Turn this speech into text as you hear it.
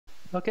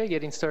Okay,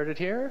 getting started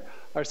here.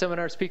 Our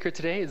seminar speaker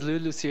today is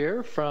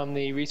Lussier from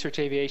the Research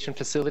Aviation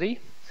Facility.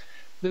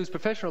 Lou's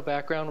professional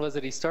background was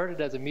that he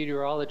started as a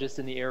meteorologist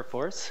in the Air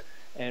Force,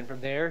 and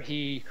from there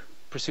he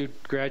pursued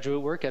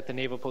graduate work at the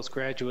Naval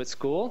Postgraduate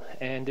School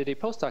and did a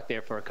postdoc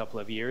there for a couple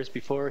of years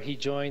before he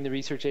joined the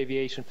Research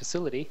Aviation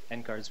Facility,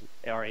 NCAR's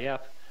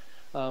RAF,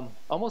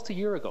 almost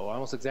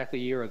exactly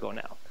a year ago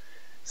now.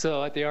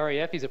 So at the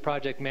RAF, he's a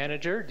project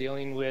manager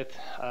dealing with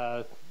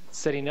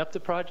setting up the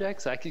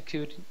projects,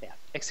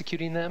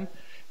 executing them,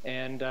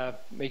 and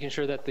making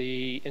sure that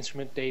the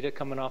instrument data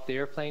coming off the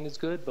airplane is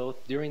good,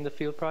 both during the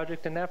field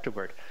project and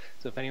afterward.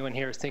 So if anyone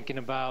here is thinking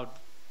about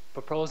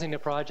proposing a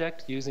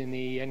project using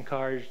the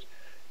NCAR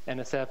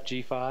NSF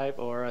G5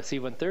 or a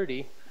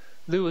C-130,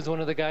 Lou is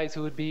one of the guys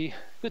who would be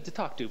good to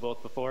talk to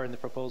both before in the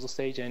proposal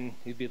stage, and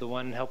he'd be the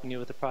one helping you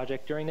with the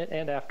project during it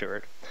and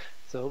afterward.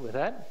 So with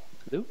that,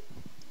 Lou.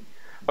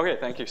 Okay,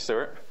 thank you,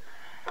 Stuart.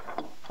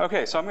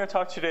 Okay, so I'm going to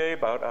talk today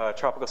about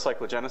tropical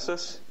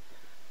cyclogenesis.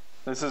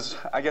 This is,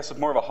 I guess,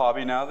 more of a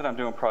hobby now that I'm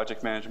doing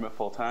project management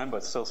full-time,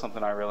 but still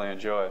something I really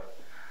enjoy.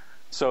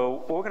 So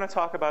what we're going to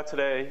talk about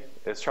today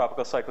is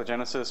tropical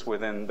cyclogenesis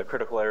within the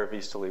critical area of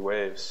easterly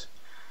waves.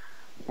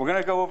 We're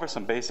going to go over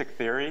some basic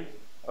theory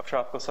of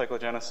tropical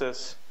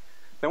cyclogenesis.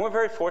 Then we're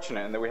very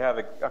fortunate in that we have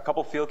a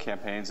couple field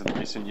campaigns in the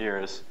recent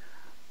years.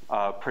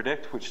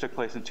 PREDICT, which took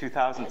place in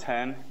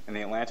 2010 in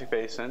the Atlantic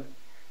Basin,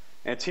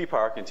 and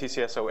T-PARC and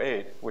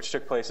TCS-08, which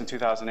took place in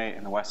 2008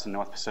 in the West and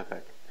North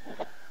Pacific.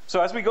 So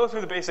as we go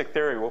through the basic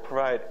theory, we'll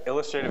provide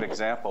illustrative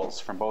examples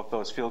from both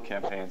those field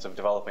campaigns of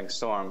developing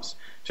storms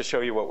to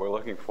show you what we're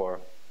looking for.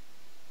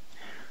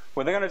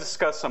 We're then going to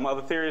discuss some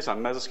other theories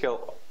on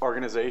mesoscale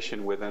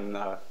organization within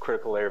the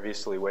critical area of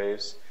easterly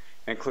waves,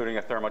 including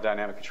a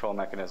thermodynamic control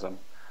mechanism.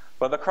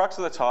 But the crux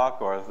of the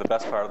talk, or the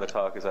best part of the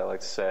talk, as I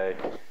like to say,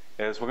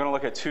 is we're going to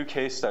look at two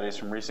case studies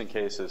from recent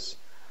cases.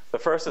 The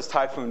first is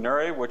Typhoon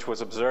Nuri, which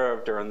was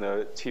observed during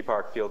the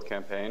T-PARC field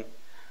campaign.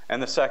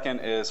 And the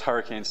second is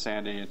Hurricane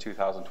Sandy in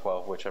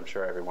 2012, which I'm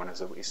sure everyone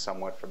is at least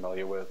somewhat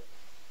familiar with.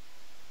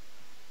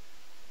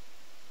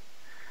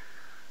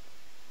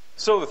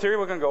 So the theory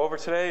we're going to go over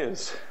today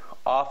is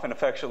often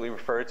affectionately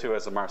referred to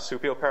as the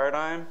marsupial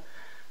paradigm.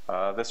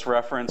 This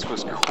reference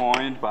was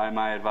coined by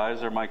my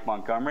advisor, Mike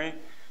Montgomery,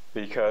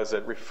 because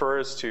it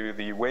refers to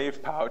the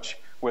wave pouch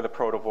where the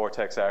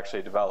protovortex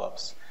actually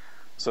develops.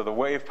 So the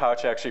wave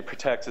pouch actually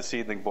protects the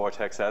seedling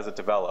vortex as it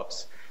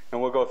develops. And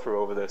we'll go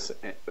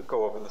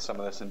over some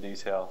of this in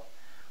detail.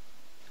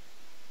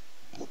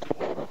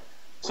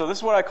 So this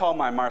is what I call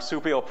my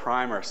marsupial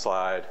primer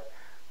slide.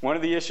 One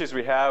of the issues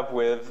we have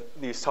with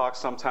these talks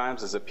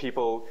sometimes is that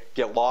people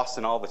get lost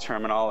in all the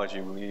terminology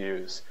we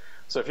use.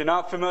 So if you're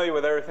not familiar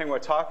with everything we're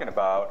talking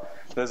about,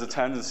 there's a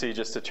tendency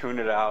just to tune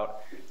it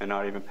out and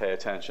not even pay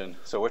attention.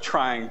 So we're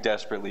trying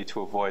desperately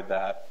to avoid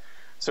that.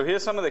 So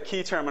here's some of the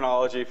key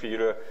terminology for you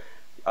to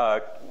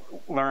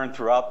learn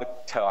throughout the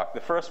talk.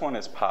 The first one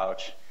is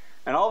pouch.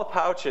 And all the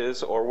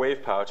pouches, or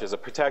wave pouch, is a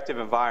protective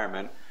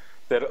environment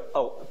that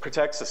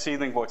protects the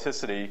seedling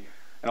vorticity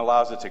and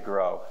allows it to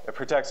grow. It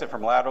protects it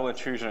from lateral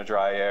intrusion of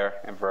dry air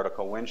and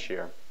vertical wind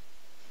shear.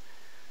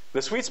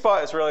 The sweet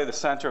spot is really the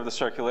center of the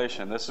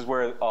circulation. This is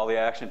where all the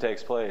action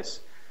takes place.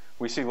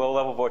 We see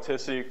low-level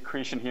vorticity,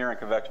 accretion here, and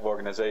convective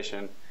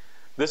organization.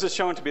 This is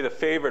shown to be the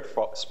favorite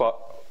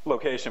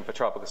location for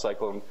tropical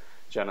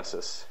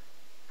cyclogenesis.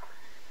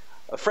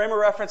 A frame of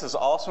reference is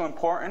also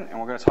important, and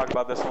we're going to talk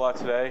about this a lot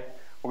today.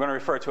 We're going to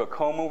refer to a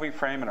co-moving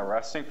frame and a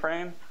resting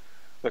frame.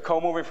 The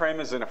co-moving frame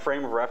is in a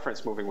frame of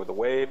reference moving with the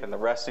wave, and the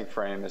resting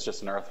frame is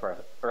just an Earth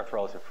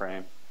relative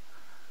frame.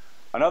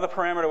 Another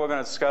parameter we're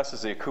going to discuss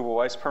is the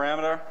Akuba-Weiss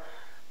parameter.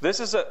 This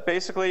is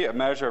basically a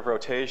measure of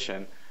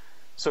rotation.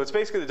 So it's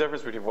basically the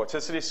difference between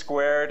vorticity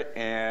squared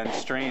and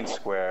strain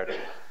squared.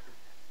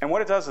 And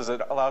what it does is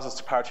it allows us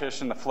to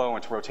partition the flow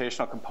into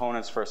rotational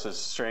components versus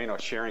strain or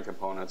shearing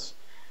components.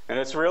 And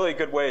it's a really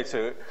good way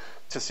to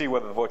see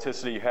whether the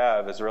vorticity you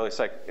have is really,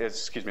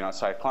 not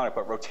cyclonic,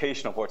 but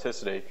rotational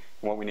vorticity, and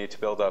what we need to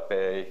build up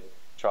a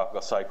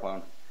tropical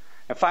cyclone.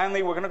 And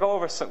finally, we're going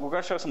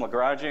to show some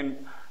Lagrangian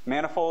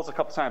manifolds a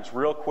couple times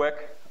real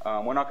quick.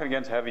 We're not going to get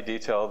into heavy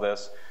detail of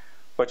this,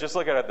 but just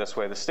look at it this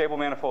way. The stable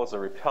manifolds are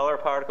repeller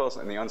particles,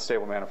 and the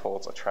unstable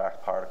manifolds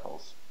attract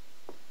particles.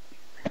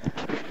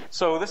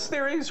 So this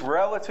theory is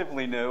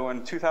relatively new.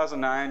 In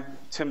 2009,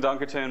 Tim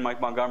Dunkerton,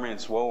 Mike Montgomery, and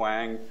Suo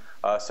Wang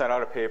sent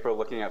out a paper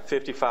looking at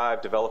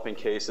 55 developing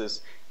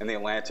cases in the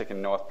Atlantic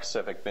and North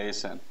Pacific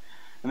Basin.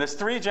 And there's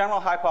three general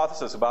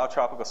hypotheses about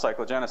tropical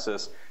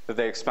cyclogenesis that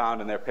they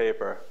expound in their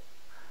paper.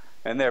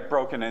 And they're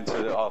broken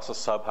into also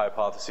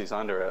sub-hypotheses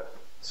under it.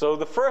 So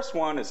the first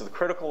one is the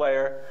critical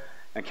layer,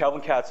 and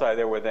Kelvin cat's eye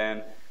there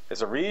within,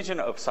 is a region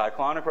of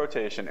cyclonic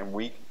rotation and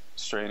weak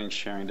straining,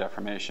 shearing,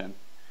 deformation.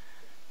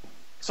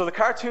 So the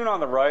cartoon on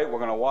the right, we're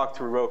going to walk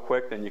through real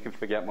quick, then you can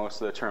forget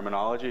most of the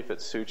terminology if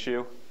it suits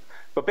you.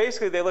 But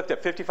basically, they looked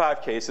at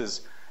 55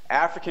 cases,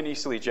 African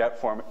easterly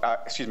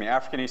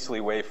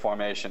wave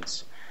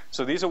formations.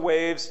 So these are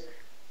waves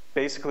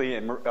basically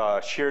in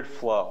sheared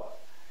flow.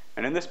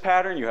 And in this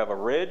pattern, you have a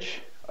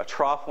ridge, a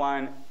trough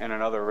line, and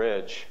another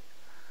ridge.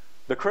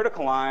 The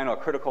critical line, or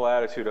critical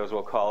latitude as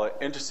we'll call it,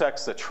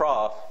 intersects the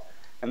trough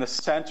in the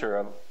center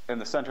of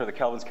the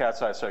Kelvin's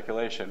cat's eye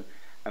circulation,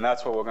 and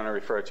that's what we're going to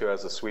refer to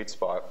as the sweet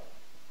spot.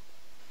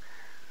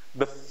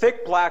 The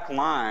thick black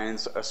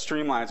lines are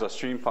streamlines or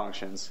stream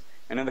functions,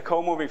 and in the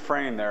co-moving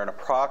frame they're an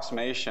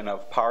approximation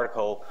of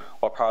particle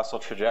or parcel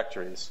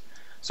trajectories.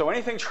 So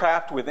anything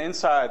trapped within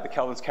inside the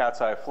Kelvin's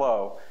cat's eye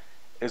flow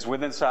is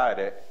within inside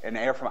it, and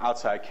air from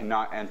outside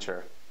cannot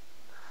enter.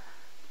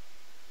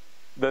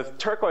 The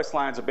turquoise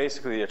lines are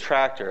basically the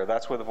attractor.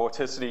 That's where the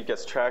vorticity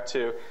gets tracked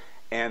to,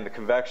 and the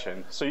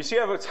convection. So you see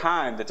over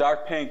time, the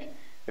dark pink,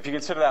 if you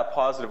consider that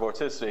positive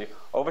vorticity,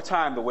 over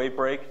time the wave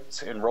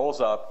breaks and rolls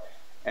up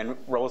and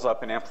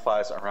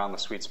amplifies around the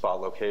sweet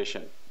spot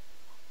location.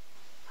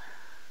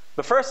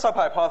 The first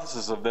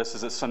sub-hypothesis of this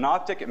is that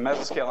synoptic and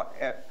mesoscale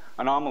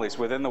anomalies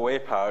within the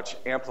wave pouch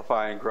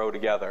amplify and grow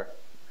together.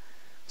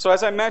 So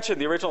as I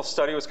mentioned, the original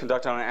study was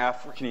conducted on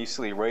African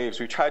easterly waves.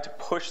 We tried to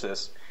push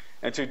this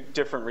into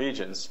different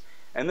regions.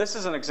 And this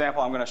is an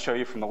example I'm going to show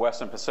you from the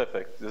Western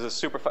Pacific. This is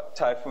Super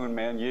Typhoon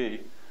Nuri,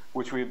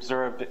 which we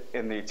observed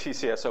in the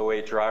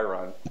TCS-08 dry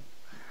run.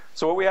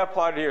 So what we have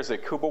plotted here is a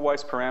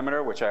Kuba-Weiss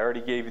parameter, which I already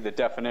gave you the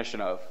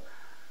definition of.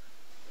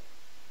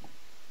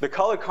 The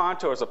colored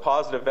contours are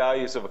positive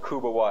values of a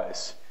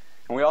Kuba-Weiss.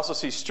 And we also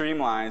see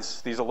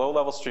streamlines. These are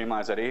low-level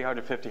streamlines at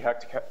 850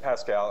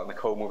 hectopascal in the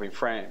co-moving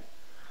frame.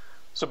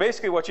 So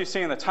basically what you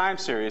see in the time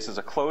series is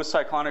a closed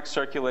cyclonic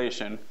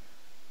circulation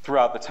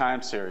throughout the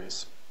time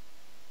series.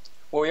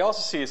 What we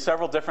also see is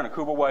several different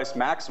Kuba-Weiss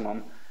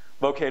maximum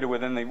located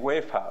within the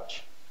wave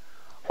pouch.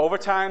 Over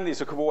time, these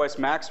Kuba-Weiss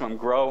maximum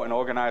grow and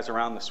organize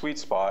around the sweet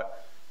spot,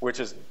 which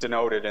is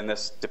denoted in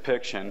this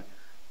depiction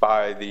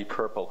by the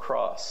purple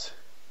cross.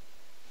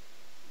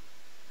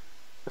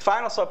 The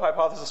final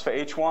sub-hypothesis for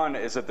H1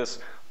 is that this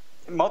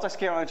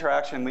multiscale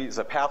interaction leads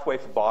a pathway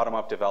for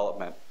bottom-up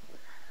development.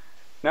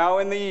 Now,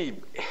 in the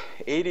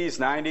 80s,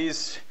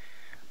 90s,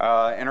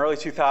 and early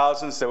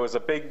 2000s, there was a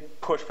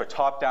big push for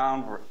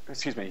top-down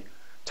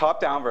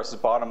versus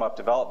bottom-up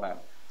development.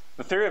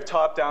 The theory of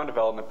top-down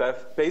development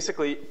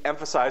basically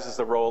emphasizes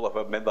the role of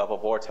a mid-level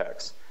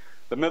vortex.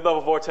 The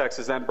mid-level vortex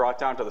is then brought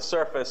down to the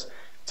surface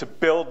to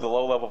build the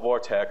low-level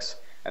vortex,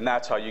 and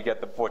that's how you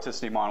get the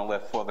vorticity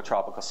monolith for the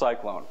tropical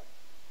cyclone.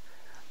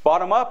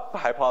 Bottom-up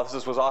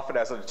hypothesis was offered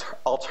as an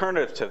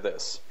alternative to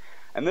this,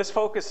 and this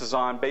focuses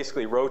on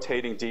basically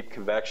rotating deep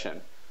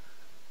convection.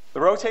 The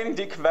rotating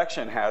deep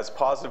convection has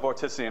positive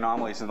vorticity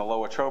anomalies in the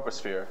lower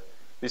troposphere.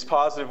 These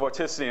positive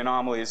vorticity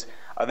anomalies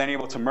are then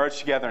able to merge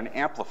together and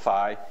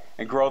amplify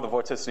and grow the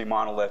vorticity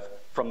monolith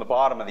from the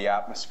bottom of the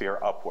atmosphere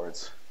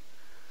upwards.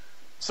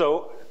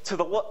 So to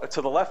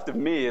the left of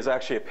me is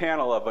actually a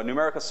panel of a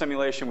numerical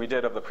simulation we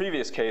did of the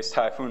previous case,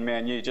 Typhoon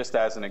Nuri, just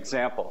as an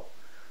example.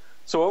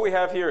 So what we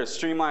have here is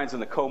streamlines in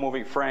the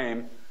co-moving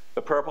frame.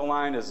 The purple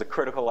line is the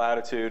critical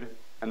latitude,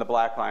 and the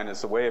black line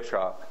is the wave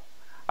trough.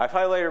 I've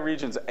highlighted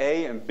regions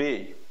A and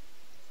B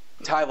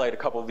to highlight a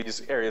couple of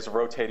these areas of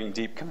rotating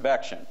deep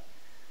convection.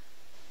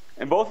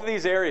 In both of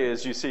these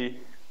areas, you see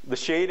the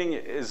shading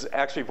is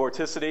actually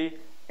vorticity,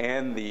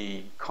 and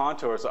the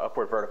contours are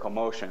upward vertical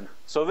motion.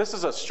 So this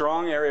is a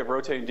strong area of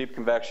rotating deep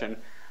convection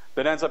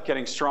that ends up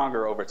getting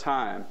stronger over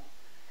time.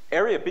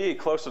 Area B,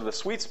 closer to the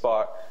sweet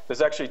spot,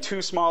 there's actually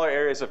two smaller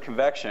areas of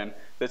convection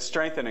that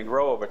strengthen and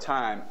grow over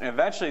time, and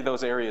eventually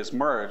those areas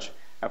merge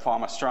and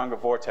form a stronger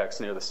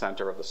vortex near the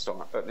center of the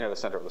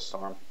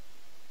storm.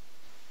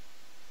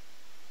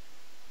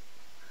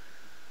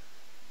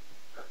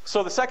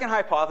 So the second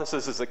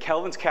hypothesis is that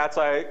Kelvin's cat's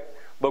eye,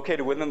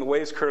 located within the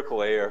wave's critical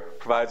layer,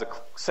 provides a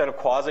set of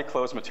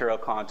quasi-closed material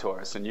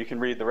contours, and you can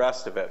read the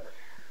rest of it.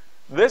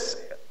 This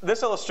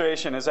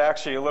illustration is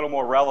actually a little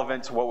more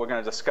relevant to what we're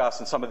going to discuss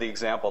in some of the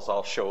examples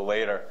I'll show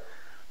later.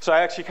 So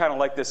I actually kind of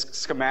like this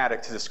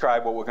schematic to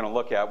describe what we're going to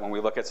look at when we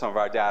look at some of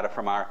our data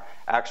from our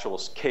actual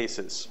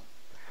cases.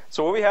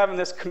 So what we have in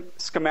this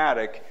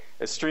schematic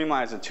is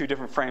streamlines in two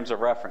different frames of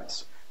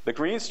reference. The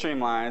green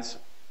streamlines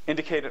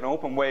indicate an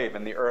open wave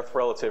in the Earth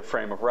relative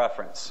frame of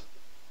reference.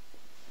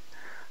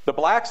 The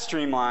black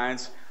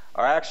streamlines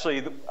are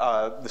actually the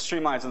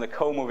streamlines in the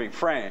co-moving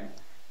frame,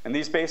 and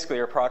these basically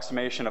are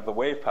approximation of the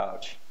wave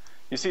pouch.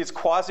 You see, it's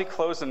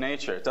quasi-closed in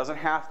nature. It doesn't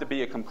have to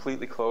be a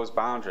completely closed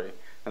boundary,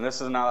 and this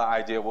is another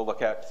idea we'll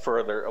look at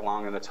further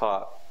along in the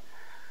talk.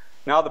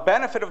 Now, the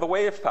benefit of the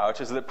wave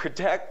pouch is that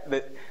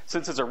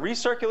since it's a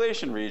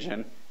recirculation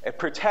region, it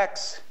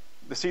protects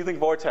the seedling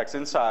vortex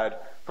inside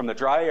from the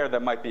dry air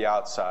that might be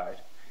outside.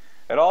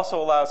 It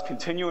also allows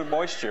continued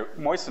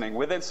moistening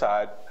with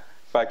inside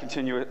by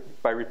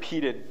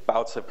repeated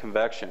bouts of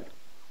convection.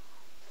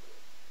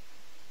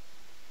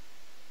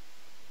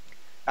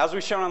 As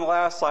we've shown on the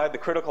last slide, the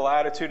critical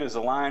latitude is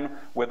a line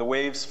where the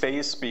wave's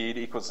phase speed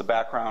equals the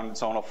background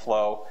zonal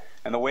flow,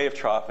 and the wave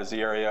trough is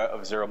the area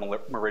of zero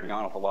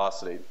meridional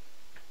velocity.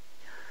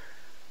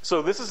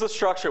 So this is the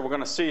structure we're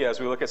going to see as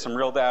we look at some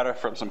real data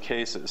from some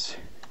cases.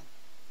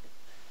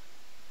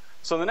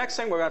 So the next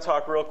thing we're going to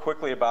talk real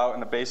quickly about in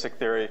the basic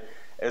theory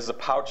is the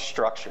pouch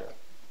structure.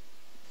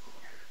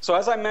 So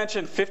as I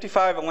mentioned,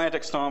 55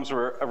 Atlantic storms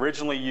were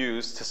originally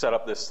used to set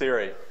up this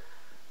theory.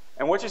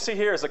 And what you see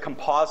here is a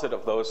composite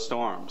of those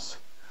storms.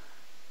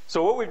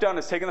 So what we've done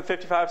is taken the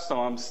 55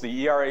 storms,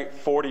 the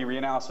ER840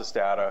 reanalysis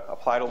data,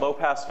 applied a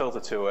low-pass filter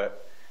to it,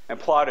 and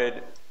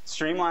plotted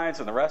streamlines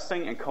in the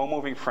resting and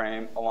co-moving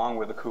frame along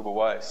with the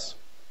Kuba-Weiss.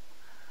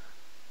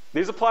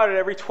 These are plotted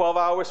every 12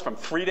 hours from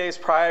 3 days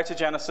prior to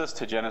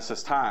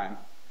Genesis time.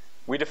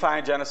 We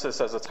define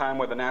Genesis as a time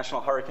where the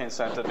National Hurricane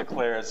Center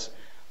declares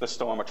the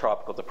storm a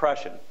tropical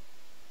depression.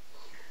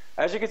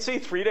 As you can see,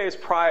 3 days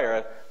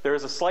prior, there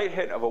is a slight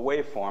hint of a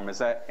waveform as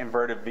that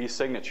inverted V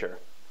signature.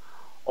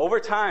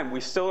 Over time,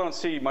 we still don't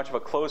see much of a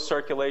closed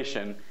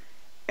circulation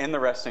in the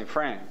resting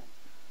frame.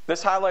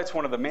 This highlights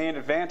one of the main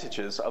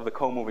advantages of the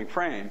co-moving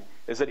frame,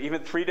 is that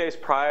even 3 days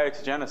prior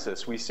to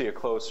Genesis, we see a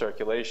closed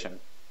circulation.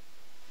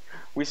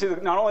 We see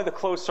not only the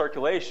closed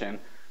circulation,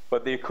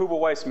 but the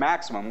Kuba-Weiss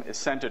maximum is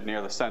centered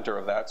near the center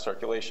of that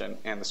circulation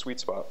and the sweet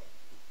spot.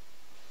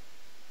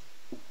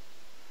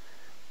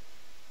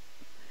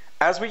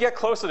 As we get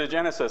closer to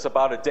Genesis,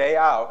 about a day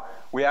out,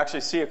 we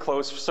actually see a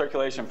closed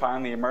circulation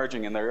finally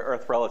emerging in the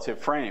Earth relative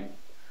frame.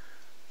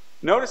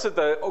 Notice that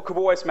the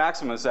Kuba-Weiss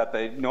maximum is at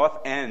the north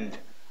end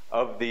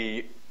of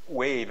the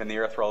wave in the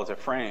Earth relative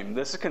frame.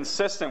 This is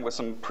consistent with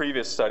some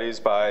previous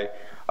studies by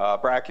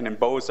Bracken and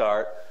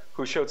Bozart,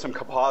 who showed some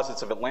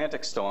composites of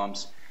Atlantic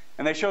storms,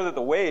 and they show that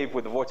the wave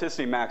with the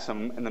vorticity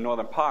maximum in the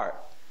northern part.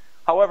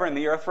 However, in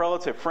the Earth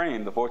relative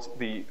frame, the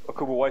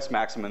Kuba-Weiss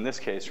maximum in this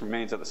case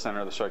remains at the center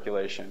of the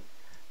circulation.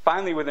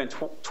 Finally, within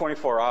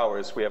 24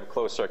 hours, we have a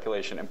closed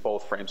circulation in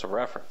both frames of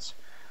reference.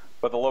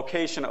 But the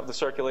location of the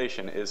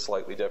circulation is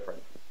slightly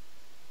different.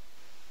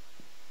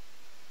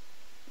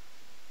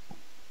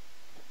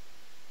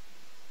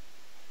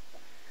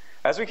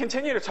 As we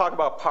continue to talk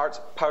about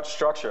pouch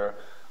structure,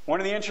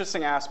 one of the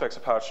interesting aspects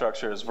of pouch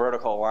structure is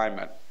vertical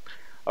alignment.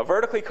 A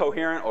vertically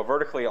coherent or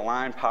vertically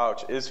aligned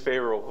pouch is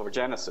favorable for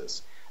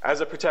Genesis, as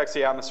it protects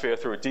the atmosphere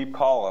through a deep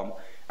column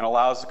and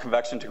allows the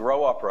convection to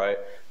grow upright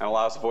and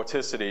allows the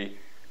vorticity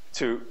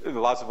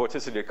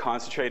to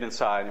concentrate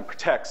inside and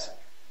protects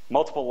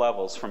multiple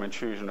levels from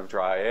intrusion of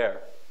dry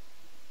air.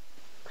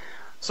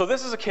 So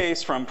this is a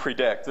case from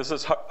PREDICT. This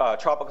is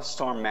Tropical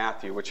Storm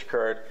Matthew, which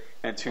occurred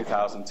in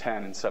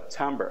 2010 in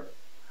September.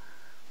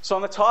 So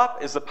on the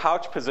top is the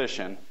pouch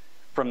position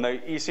from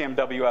the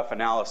ECMWF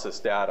analysis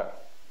data.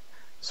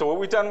 So what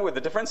we've done with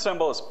the different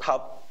symbol is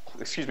plot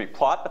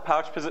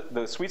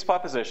the sweet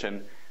spot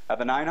position at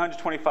the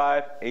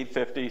 925,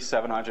 850,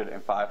 700,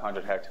 and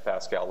 500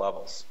 hectopascal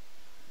levels.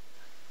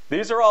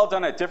 These are all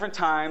done at different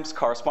times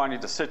corresponding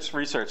to 6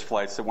 research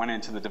flights that went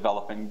into the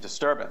developing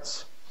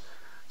disturbance.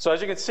 So as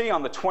you can see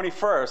on the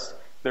 21st,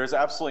 there's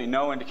absolutely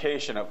no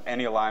indication of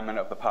any alignment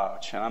of the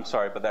pouch. And I'm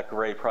sorry, but that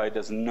gray probably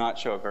does not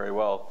show it very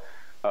well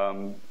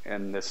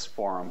in this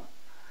forum.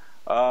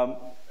 On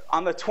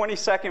the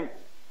 21st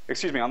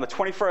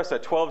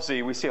at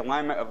 12Z, we see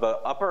alignment of the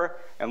upper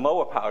and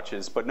lower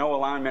pouches, but no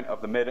alignment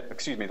of the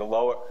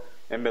lower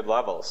and mid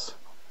levels.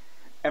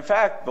 In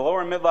fact, the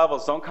lower and mid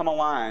levels don't come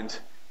aligned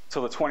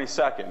till the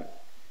 22nd.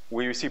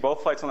 We see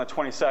both flights on the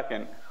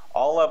 22nd.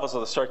 All levels of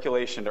the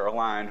circulation are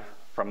aligned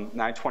from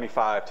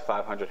 925 to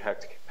 500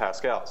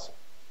 hectopascals.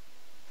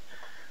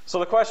 So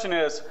the question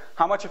is,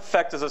 how much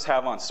effect does this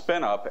have on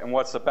spin up, and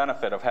what's the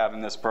benefit of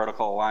having this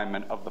vertical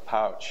alignment of the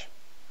pouch?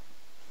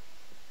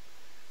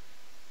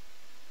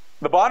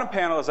 The bottom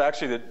panel is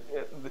actually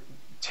the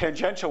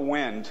tangential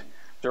wind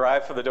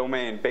derived for the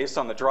domain based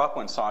on the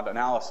dropwindsonde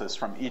analysis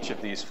from each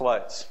of these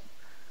flights.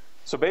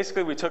 So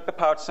basically, we took the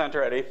pouch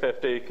center at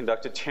 850,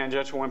 conducted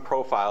tangential wind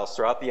profiles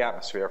throughout the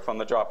atmosphere from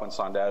the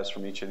dropwindsonde data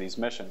from each of these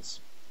missions.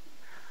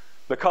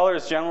 The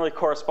colors generally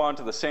correspond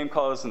to the same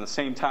colors and the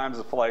same times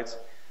of flights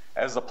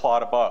as the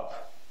plot above.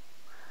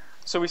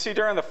 So we see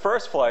during the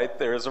first flight,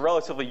 there is a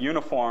relatively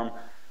uniform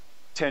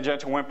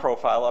tangential wind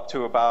profile up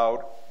to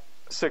about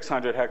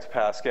 600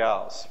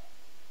 hectopascals.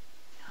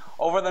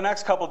 Over the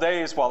next couple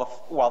days,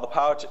 while the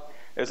pouch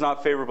is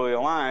not favorably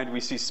aligned,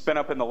 we see spin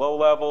up in the low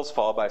levels,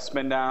 followed by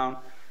spin down,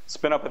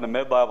 spin up in the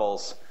mid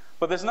levels.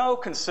 But there's no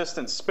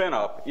consistent spin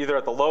up, either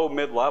at the low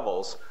mid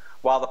levels,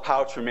 while the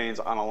pouch remains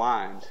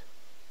unaligned.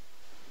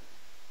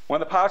 When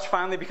the pouch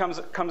finally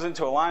comes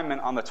into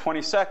alignment on the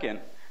 22nd,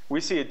 we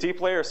see a deep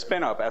layer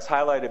spin up as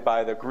highlighted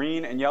by the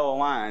green and yellow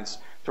lines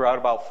throughout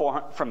about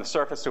from the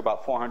surface to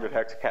about 400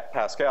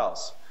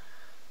 hectopascals.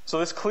 So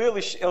this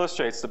clearly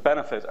illustrates the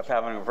benefit of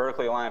having a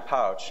vertically aligned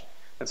pouch,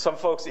 and some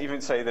folks even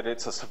say that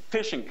it's a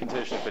sufficient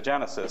condition for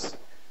Genesis,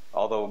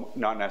 although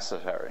not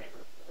necessary.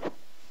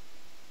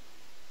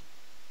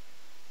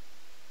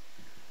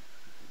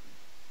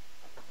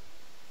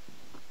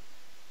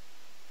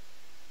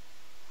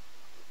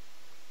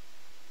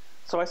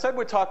 So I said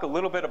we'd talk a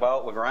little bit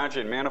about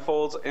Lagrangian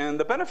manifolds, and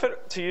the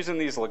benefit to using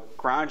these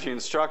Lagrangian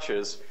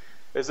structures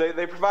is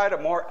they provide a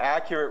more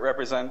accurate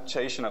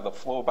representation of the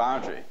flow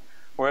boundary.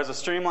 Whereas the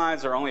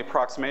streamlines are only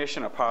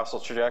approximation of partial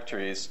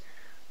trajectories,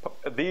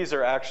 these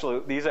are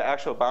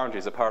actual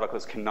boundaries that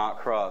particles cannot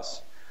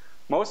cross.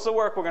 Most of the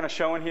work we're going to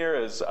show in here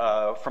is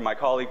from my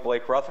colleague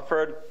Blake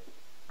Rutherford,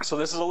 So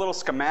this is a little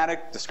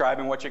schematic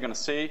describing what you're going to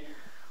see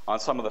on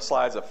some of the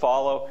slides that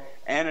follow,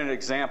 and an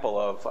example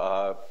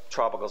of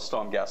Tropical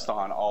Storm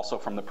Gaston, also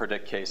from the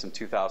PREDICT case in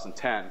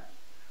 2010.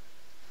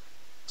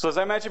 So as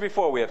I mentioned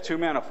before, we have two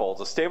manifolds,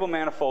 a stable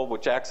manifold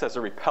which acts as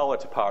a repeller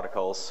to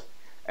particles,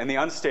 and the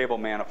unstable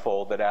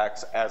manifold that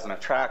acts as an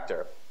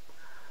attractor.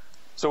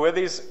 So where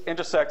these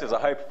intersect is a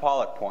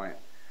hyperbolic point.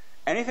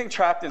 Anything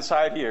trapped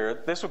inside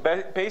here, this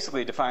would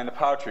basically define the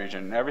pouch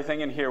region.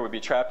 Everything in here would be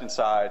trapped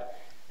inside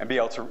and be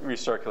able to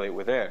recirculate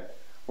within,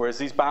 whereas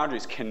these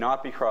boundaries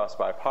cannot be crossed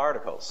by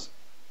particles.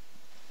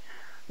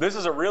 This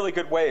is a really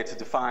good way to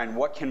define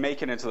what can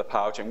make it into the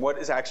pouch and what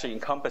is actually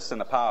encompassed in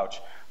the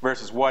pouch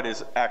versus what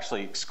is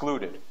actually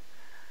excluded.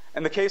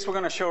 And the case we're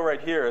going to show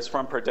right here is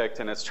from PREDICT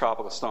and its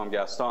Tropical Storm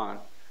Gaston.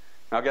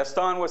 Now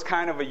Gaston was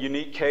kind of a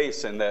unique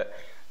case in that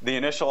the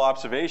initial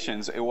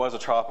observations, it was a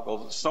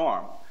tropical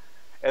storm.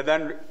 It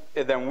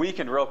then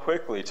weakened real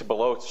quickly to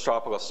below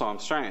tropical storm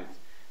strength.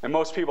 And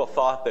most people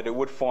thought that it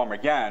would form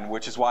again,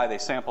 which is why they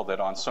sampled it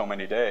on so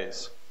many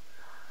days.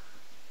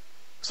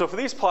 So for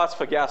these plots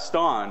for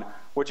Gaston,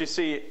 what you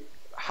see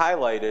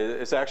highlighted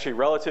is actually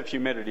relative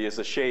humidity as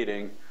the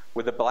shading,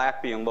 with the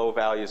black being low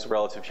values of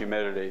relative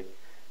humidity.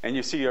 And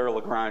you see your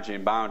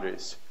Lagrangian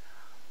boundaries.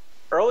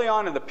 Early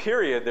on in the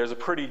period, there's a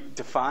pretty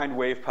defined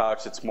wave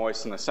pouch that's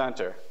moist in the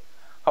center.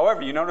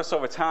 However, you notice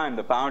over time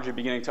the boundary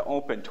beginning to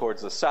open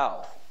towards the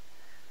south.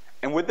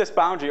 And with this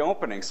boundary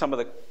opening, some of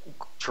the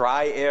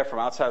dry air from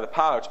outside of the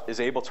pouch is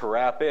able to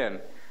wrap in,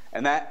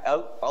 and that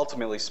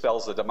ultimately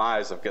spells the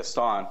demise of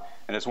Gaston,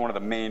 and is one of the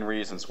main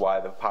reasons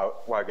why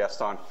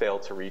Gaston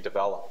failed to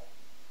redevelop.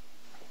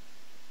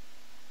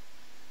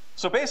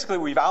 So basically,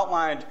 we've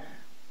outlined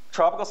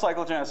tropical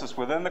cyclogenesis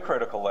within the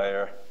critical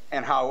layer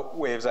and how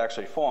waves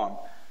actually form.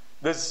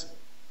 There's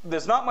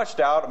not much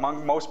doubt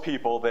among most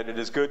people that it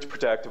is good to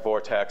protect a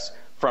vortex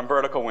from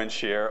vertical wind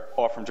shear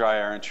or from dry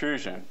air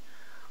intrusion.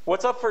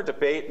 What's up for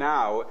debate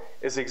now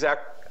is the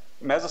exact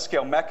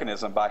mesoscale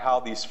mechanism by how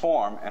these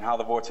form and how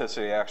the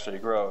vorticity actually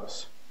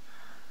grows.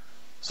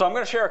 So I'm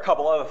going to share a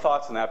couple other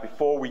thoughts on that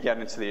before we get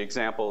into the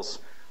examples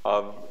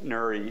of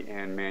Nuri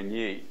and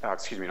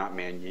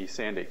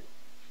Sandy.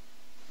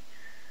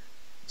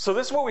 So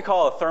this is what we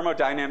call a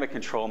thermodynamic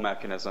control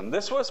mechanism.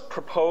 This was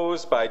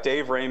proposed by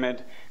Dave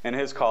Raymond and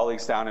his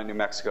colleagues down at New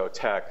Mexico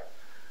Tech.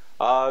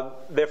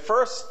 Their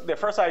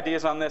first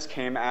ideas on this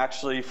came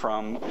actually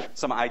from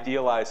some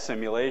idealized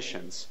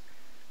simulations.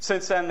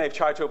 Since then, they've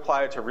tried to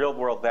apply it to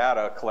real-world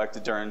data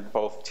collected during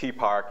both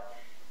T-PARC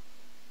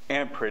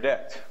and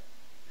PREDICT.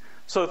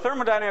 So the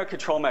thermodynamic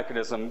control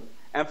mechanism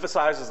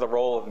emphasizes the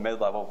role of the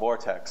mid-level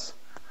vortex.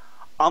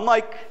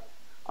 Unlike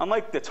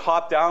the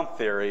top-down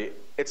theory,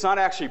 it's not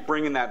actually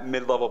bringing that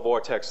mid-level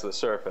vortex to the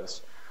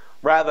surface.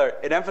 Rather,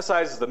 it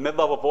emphasizes the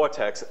mid-level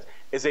vortex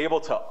is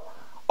able to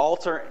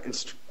alter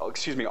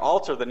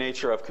the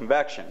nature of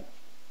convection.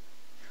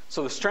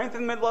 So the strength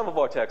of the mid-level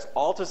vortex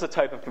alters the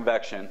type of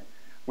convection.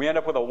 We end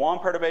up with a warm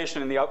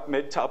perturbation in the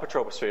mid to upper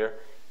troposphere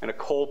and a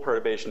cold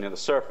perturbation near the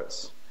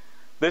surface.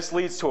 This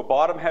leads to a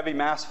bottom-heavy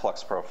mass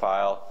flux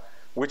profile,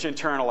 which in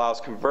turn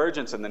allows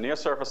convergence in the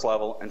near-surface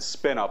level and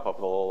spin-up of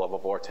the low-level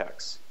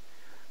vortex.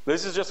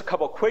 This is just a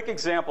couple quick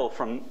examples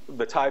from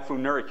the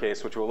Typhoon Nuri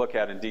case, which we'll look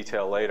at in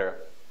detail later.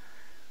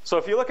 So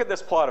if you look at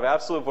this plot of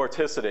absolute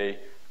vorticity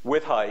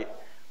with height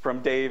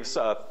from Dave's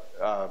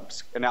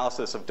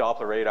analysis of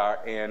Doppler radar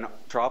and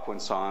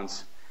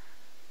dropwindsondes,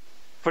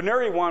 for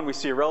Nuri 1, we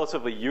see a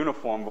relatively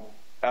uniform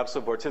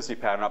absolute vorticity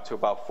pattern up to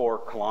about 4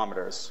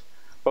 kilometers.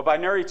 But by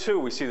Nuri 2,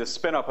 we see the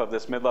spin-up of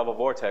this mid-level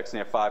vortex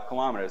near 5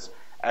 kilometers,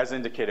 as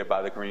indicated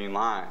by the green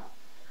line.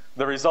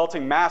 The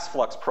resulting mass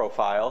flux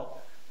profile,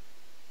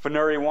 for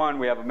Nuri 1,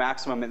 we have a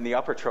maximum in the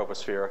upper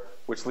troposphere,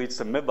 which leads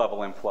to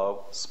mid-level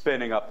inflow,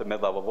 spinning up the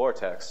mid-level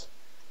vortex.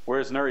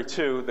 Whereas Nuri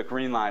 2, the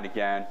green line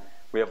again,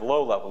 we have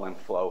low-level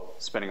inflow,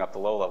 spinning up the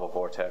low-level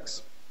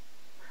vortex.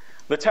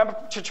 The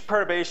temperature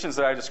perturbations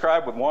that I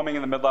described with warming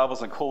in the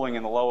mid-levels and cooling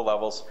in the lower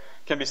levels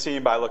can be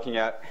seen by looking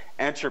at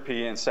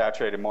entropy and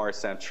saturated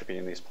Morris entropy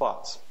in these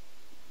plots.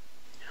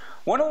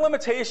 One of the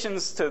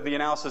limitations to the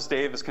analysis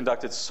Dave has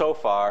conducted so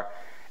far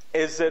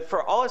is that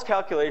for all his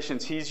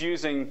calculations, he's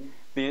using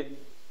the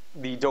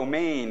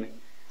domain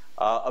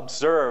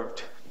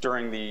observed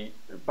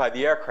by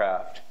the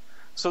aircraft.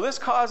 So this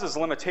causes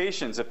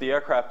limitations if the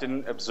aircraft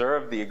didn't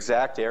observe the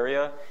exact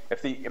area,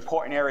 if the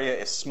important area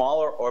is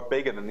smaller or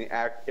bigger than the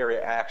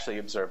area actually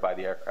observed by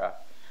the aircraft.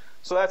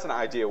 So that's an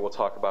idea we'll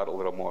talk about a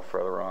little more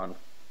further on.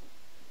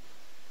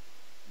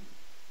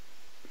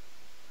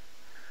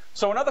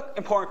 So another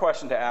important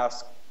question to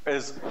ask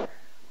is,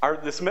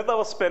 this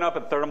mid-level spin-up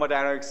and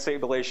thermodynamic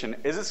stabilization,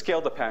 is it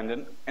scale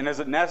dependent, and is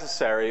it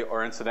necessary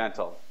or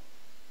incidental?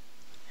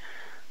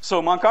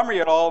 So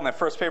Montgomery et al. In their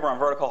first paper on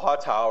vertical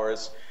hot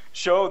towers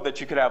showed that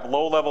you could have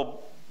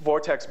low-level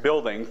vortex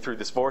building through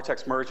this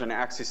vortex merge and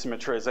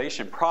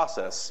axisymmetrization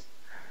process.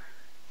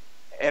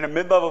 And a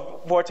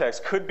mid-level vortex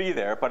could be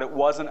there, but it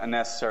wasn't a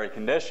necessary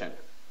condition.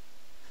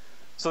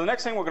 So the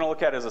next thing we're going to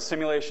look at is a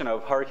simulation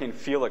of Hurricane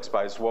Felix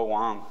by Zhuo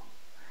Wang.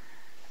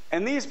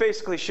 And these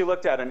basically, she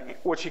looked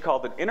at what she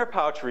called an inner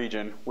pouch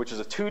region, which is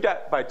a 2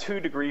 by 2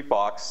 degree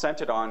box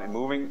centered on and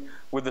moving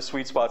with the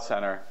sweet spot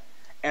center,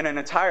 and an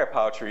entire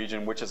pouch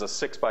region, which is a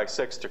 6 by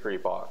 6 degree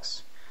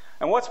box.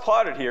 And what's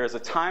plotted here is a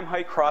time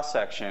height cross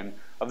section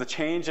of the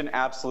change in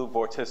absolute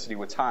vorticity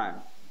with time.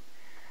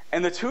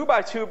 In the 2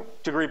 by 2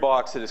 degree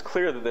box, it is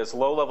clear that there's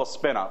low level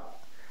spin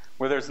up,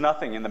 where there's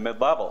nothing in the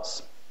mid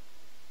levels.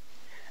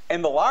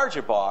 In the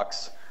larger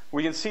box,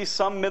 we can see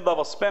some mid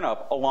level spin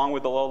up along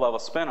with the low level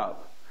spin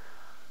up.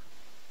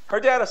 Her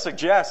data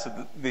suggests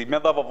that the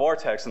mid-level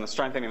vortex and the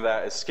strengthening of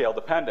that is scale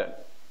dependent.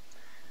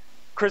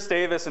 Chris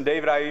Davis and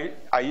David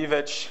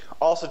Ievich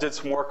also did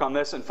some work on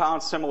this and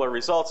found similar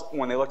results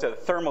when they looked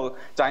at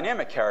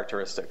thermodynamic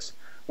characteristics,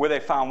 where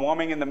they found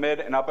warming in the mid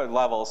and upper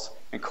levels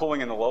and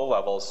cooling in the low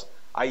levels,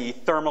 i.e.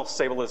 thermal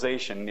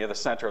stabilization near the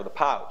center of the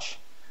pouch.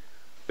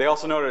 They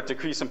also noted a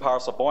decrease in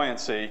partial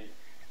buoyancy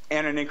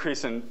and an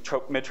increase in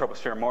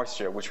mid-troposphere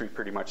moisture, which we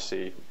pretty much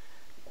see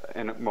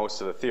in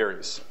most of the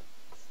theories.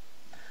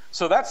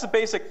 So that's the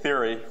basic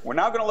theory. We're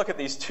now going to look at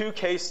these 2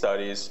 case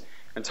studies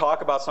and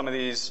talk about some of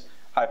these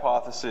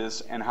hypotheses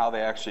and how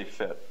they actually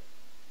fit.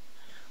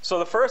 So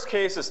the first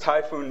case is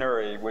Typhoon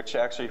Nuri, which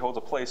actually holds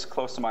a place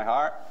close to my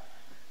heart.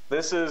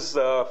 This is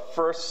the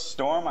first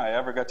storm I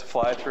ever got to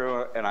fly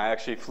through, and I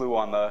actually flew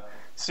on the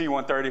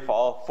C-130 for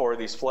all 4 of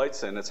these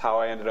flights, and it's how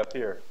I ended up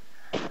here.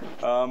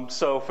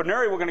 So for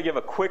Nuri, we're going to give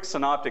a quick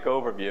synoptic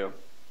overview.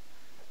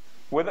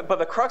 But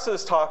the crux of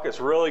this talk is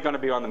really going to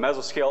be on the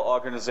mesoscale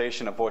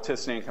organization of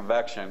vorticity and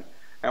convection,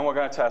 and we're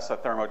going to test a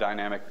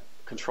thermodynamic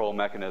control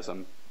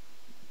mechanism.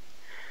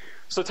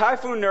 So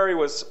Typhoon Nuri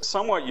was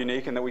somewhat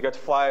unique in that we got to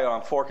fly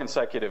on 4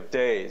 consecutive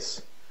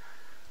days.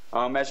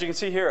 As you can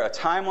see here, a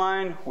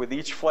timeline with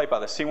each flight by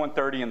the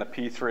C-130 and the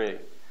P-3.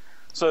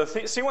 So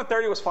the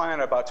C-130 was flying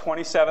at about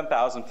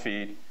 27,000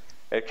 feet.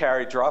 It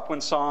carried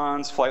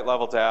dropwindsondes, flight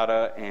level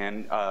data,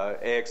 and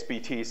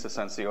AXBTs to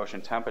sense the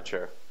ocean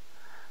temperature.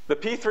 The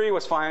P-3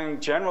 was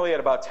flying generally at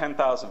about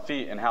 10,000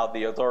 feet and held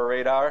the Eldora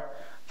radar,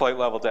 flight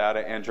level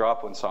data, and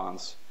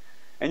dropwindsondes.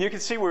 And you can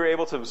see we were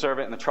able to observe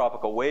it in the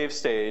tropical wave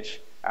stage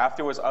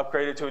after it was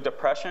upgraded to a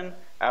depression,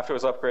 after it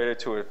was upgraded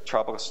to a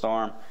tropical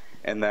storm,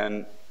 and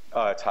then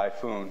a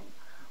typhoon.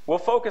 We'll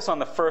focus on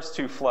the first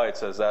 2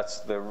 flights as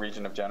that's the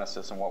region of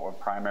genesis and what we're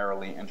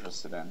primarily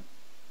interested in.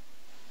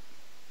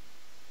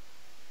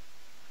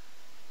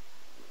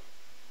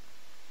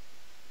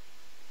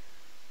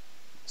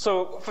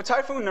 So for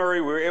Typhoon Nuri,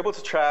 we were able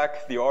to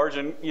track the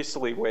origin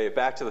easterly wave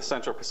back to the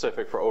Central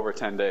Pacific for over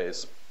 10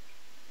 days.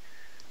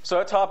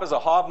 So at top is a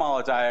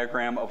Hofmahler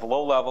diagram of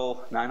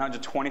low-level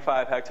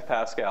 925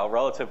 hectopascal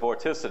relative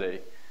vorticity.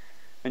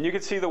 And you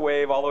can see the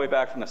wave all the way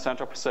back from the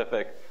Central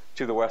Pacific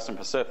to the Western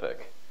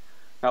Pacific.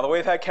 Now the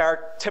wave had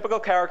typical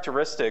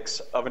characteristics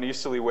of an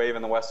easterly wave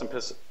in the Western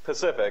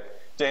Pacific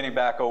dating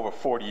back over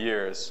 40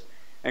 years,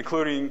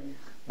 including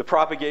the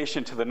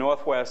propagation to the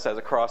northwest as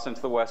it crossed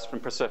into the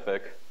Western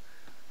Pacific,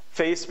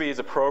 phase speeds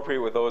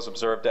appropriate with those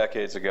observed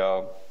decades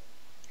ago,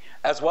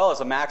 as well as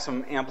a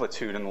maximum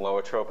amplitude in the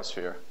lower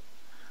troposphere.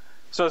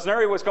 So as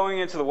Nuri was going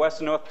into the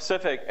western North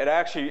Pacific, it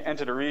actually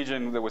entered a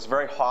region that was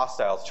very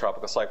hostile to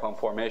tropical cyclone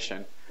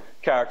formation,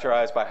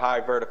 characterized by high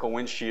vertical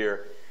wind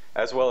shear,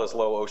 as well as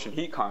low ocean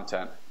heat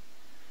content.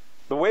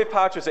 The wave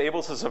pouch was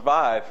able to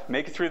survive,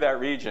 make it through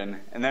that region,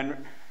 and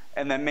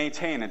then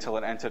maintain until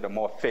it entered a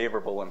more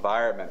favorable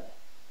environment.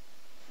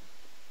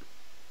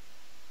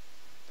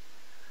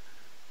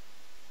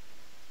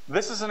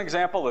 This is an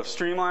example of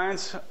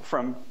streamlines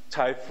from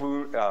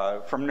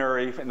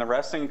Nuri in the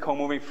resting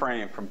co-moving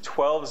frame from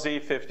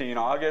 12Z 15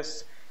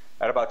 August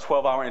at about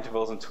 12-hour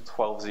intervals until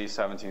 12Z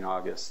 17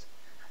 August.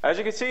 As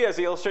you can see, as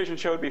the illustration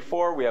showed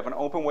before, we have an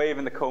open wave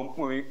in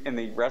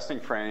the resting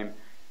frame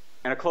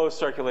and a closed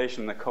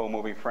circulation in the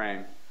co-moving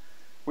frame.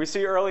 We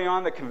see early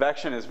on that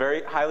convection is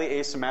very highly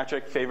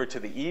asymmetric, favored to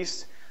the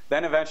east,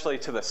 then eventually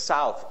to the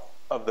south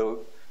of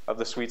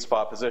the sweet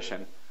spot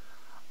position.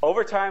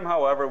 Over time,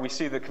 however, we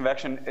see the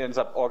convection ends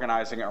up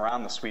organizing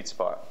around the sweet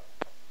spot.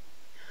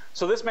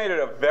 So this made it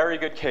a very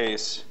good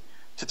case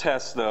to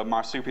test the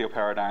marsupial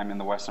paradigm in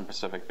the Western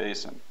Pacific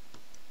Basin.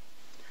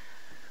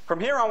 From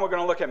here on, we're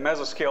going to look at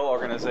mesoscale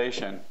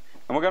organization,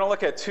 and we're going to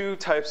look at 2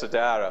 types of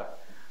data.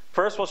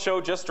 First, we'll show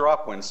just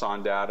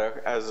dropwindsonde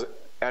data as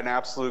an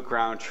absolute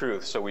ground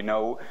truth, so we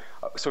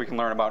can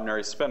learn about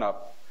Nuri's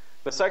spin-up.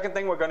 The second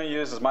thing we're going to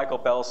use is Michael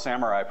Bell's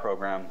Samurai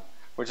program,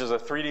 which is a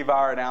 3D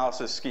VAR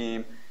analysis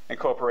scheme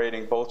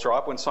incorporating both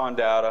dropwindsonde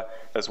data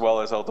as well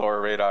as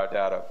Eldora radar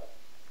data.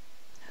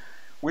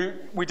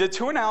 We did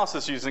 2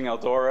 analyses using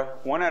Eldora,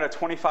 one at a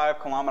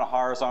 25-kilometer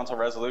horizontal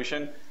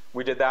resolution.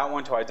 We did that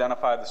one to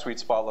identify the sweet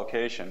spot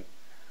location.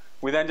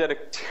 We then did a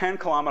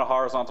 10-kilometer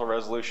horizontal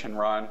resolution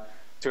run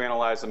to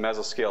analyze the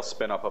mesoscale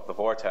spin-up of the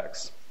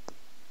vortex.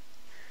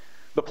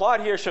 The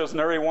plot here shows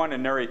Nuri 1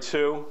 and Nuri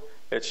 2.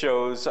 It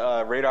shows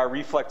radar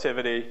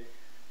reflectivity.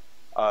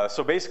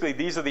 So basically,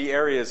 these are the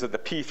areas that the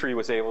P3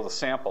 was able to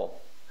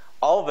sample.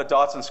 All of the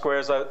dots and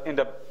squares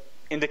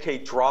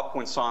indicate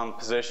dropwindsonde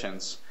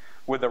positions,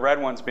 with the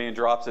red ones being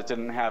drops that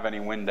didn't have any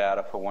wind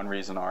data for one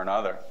reason or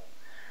another.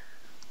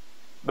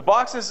 The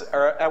boxes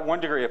are at 1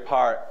 degree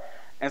apart,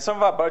 and some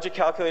of our budget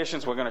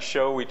calculations we're going to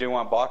show we do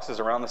on boxes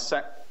around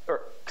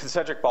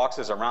concentric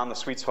boxes around the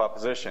sweet spot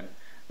position.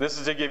 This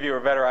is to give you a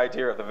better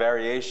idea of the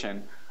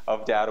variation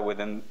of data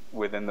within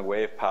the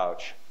wave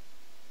pouch.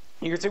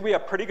 You can see we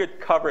have pretty good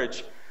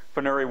coverage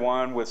for Nuri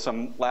 1 with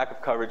some lack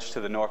of coverage to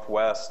the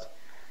northwest,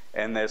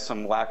 and there's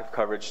some lack of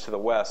coverage to the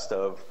west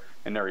of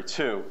Nuri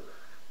 2.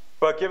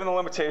 But given the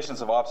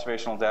limitations of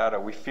observational data,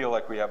 we feel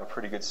like we have a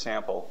pretty good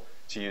sample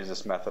to use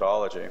this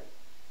methodology.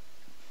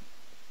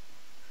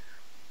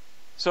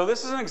 So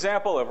this is an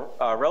example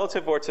of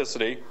relative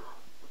vorticity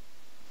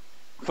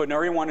for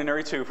Nuri 1 and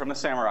Nuri 2 from the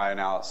Samurai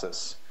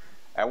analysis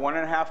at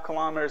 1.5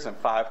 kilometers and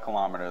 5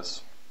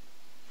 kilometers.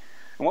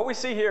 And what we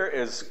see here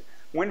is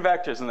wind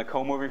vectors in the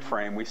co-moving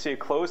frame. We see a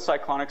closed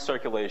cyclonic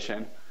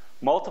circulation,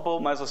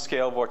 multiple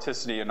mesoscale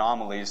vorticity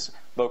anomalies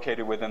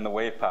located within the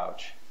wave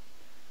pouch.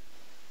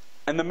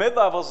 In the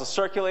mid-levels, the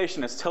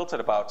circulation is tilted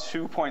about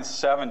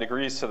 2.7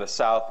 degrees to the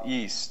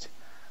southeast.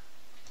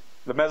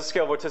 The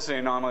mesoscale vorticity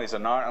anomalies are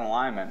not in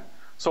alignment.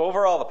 So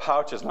overall, the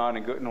pouch is not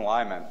in good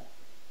alignment.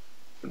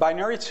 By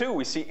Nuri 2,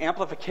 we see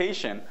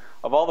amplification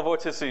of all the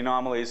vorticity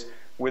anomalies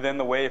within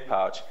the wave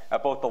pouch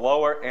at both the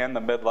lower and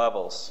the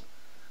mid-levels.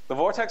 The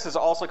vortex has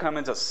also come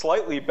into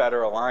slightly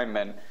better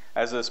alignment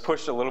as it's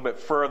pushed a little bit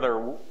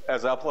further,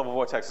 as the up-level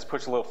vortex is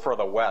pushed a little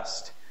further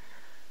west.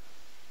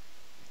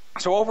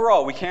 So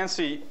overall, we can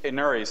see in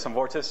Nuri some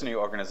vorticity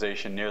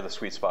organization near the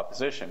sweet spot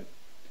position.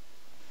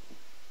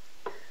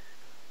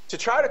 To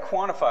try to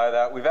quantify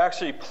that, we've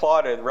actually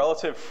plotted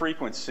relative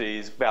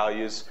frequencies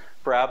values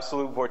for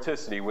absolute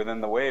vorticity within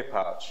the wave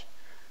pouch.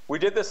 We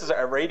did this at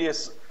a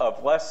radius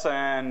of less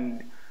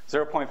than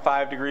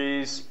 0.5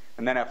 degrees,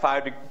 and then at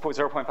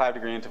 0.5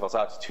 degree intervals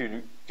out to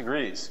 2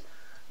 degrees.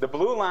 The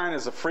blue line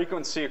is a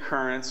frequency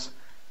occurrence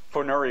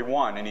for Nuri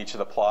 1 in each of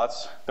the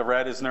plots. The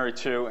red is Nuri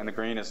 2, and the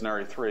green is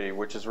Nuri 3,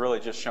 which is really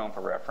just shown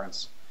for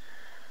reference.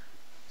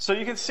 So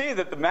you can see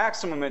that the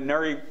maximum in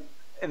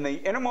the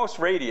innermost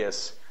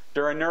radius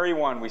during Nuri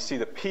 1, we see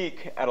the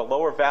peak at a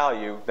lower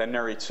value than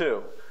Nuri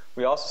 2.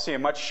 We also see a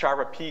much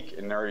sharper peak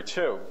in Nuri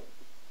 2.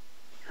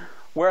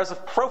 Whereas the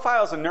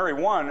profiles in Nuri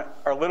 1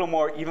 are a little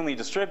more evenly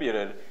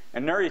distributed,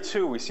 in Nuri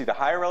 2 we see the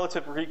higher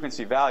relative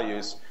frequency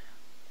values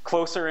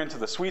closer into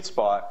the sweet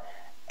spot,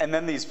 and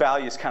then these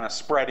values kind of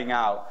spreading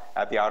out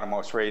at the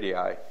outermost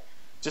radii.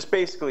 Just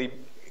basically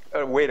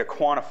a way to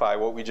quantify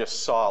what we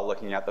just saw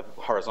looking at the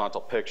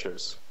horizontal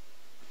pictures.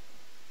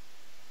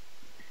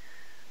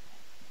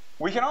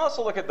 We can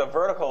also look at the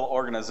vertical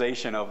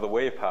organization of the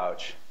wave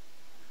pouch.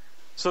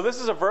 So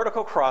this is a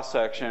vertical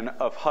cross-section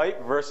of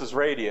height versus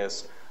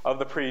radius of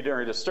the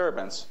pre-Nuri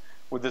disturbance,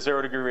 with the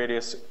 0 degree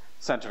radius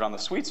centered on the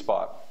sweet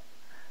spot.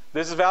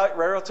 This is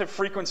relative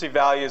frequency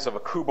values of a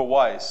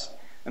Kuba-Weiss,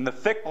 and the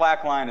thick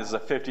black line is a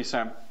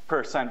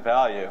 50%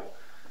 value.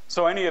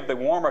 So any of the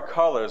warmer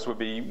colors would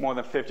be more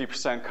than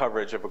 50%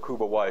 coverage of a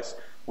Kuba-Weiss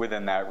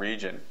within that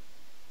region.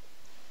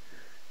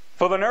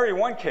 For the Nuri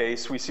 1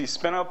 case, we see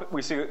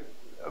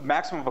a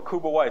maximum of a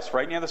Kuba-Weiss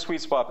right near the sweet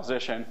spot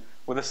position,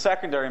 with a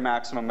secondary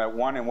maximum at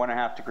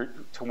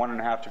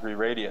 1.5 degree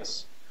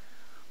radius.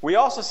 We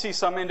also see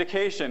some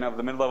indication of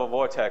the mid-level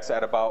vortex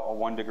at about a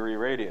 1 degree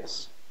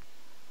radius.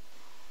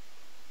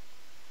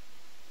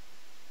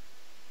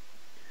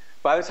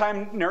 By the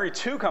time Nuri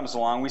 2 comes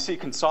along, we see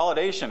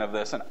consolidation of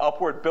this and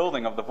upward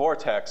building of the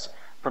vortex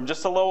from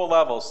just the lower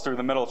levels through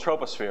the middle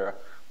troposphere.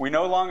 We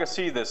no longer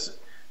see this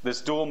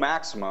dual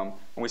maximum,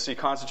 and we see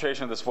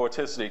concentration of this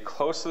vorticity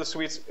close to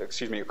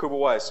the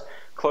Kuba-Weiss,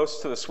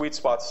 close to the sweet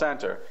spot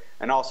center,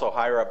 and also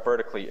higher up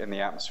vertically in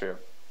the atmosphere.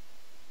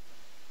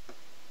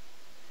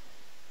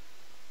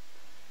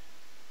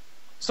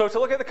 So to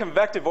look at the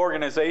convective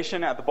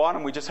organization, at the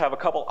bottom we just have a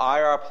couple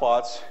IR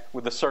plots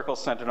with the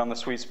circles centered on the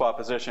sweet spot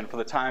position for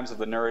the times of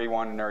the Nuri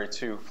 1 and Nuri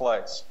 2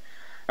 flights.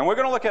 And we're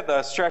going to look at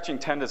the stretching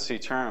tendency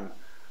term.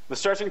 The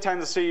stretching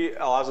tendency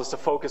allows us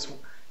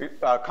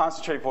to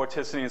concentrate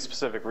vorticity in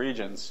specific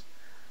regions.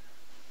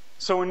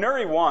 So in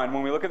Nuri 1,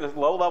 when we look at the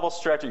low-level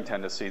stretching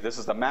tendency, this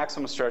is the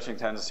maximum stretching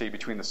tendency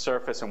between the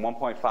surface and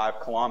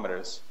 1.5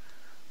 kilometers.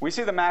 We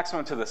see the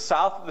maximum to the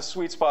south of the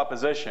sweet spot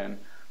position,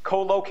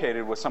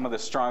 co-located with some of the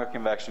stronger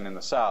convection in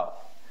the south.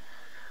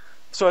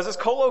 So as it's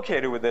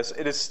co-located with this,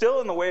 it is still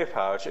in the wave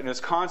pouch and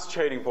is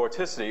concentrating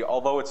vorticity,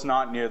 although it's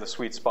not near the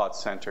sweet spot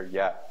center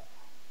yet.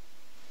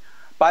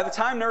 By the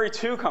time Nuri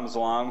 2 comes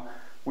along,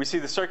 we see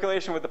the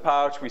circulation with the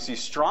pouch, we see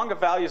stronger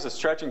values of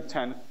stretching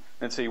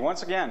tendency,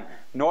 once again,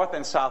 north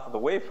and south of the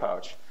wave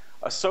pouch,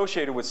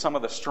 associated with some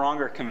of the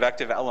stronger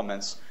convective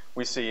elements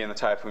we see in the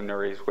Typhoon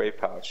Nuri wave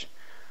pouch.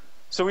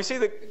 So we see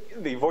the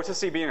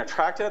vorticity being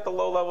attracted at the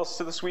low levels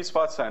to the sweet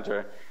spot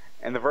center,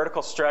 and the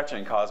vertical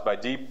stretching caused by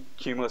deep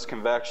cumulus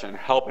convection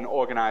helping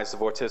organize the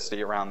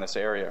vorticity around this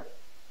area.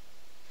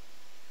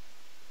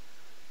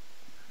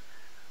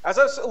 As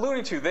I was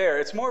alluding to there,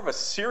 it's more of a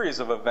series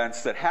of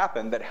events that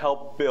happen that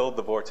help build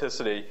the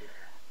vorticity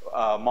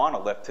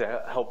monolith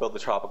to help build the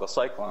tropical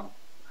cyclone.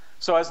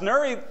 So as the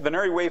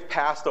Nuri wave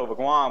passed over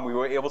Guam, we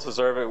were able to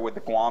observe it with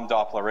the Guam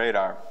Doppler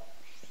radar.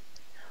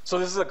 So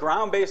this is a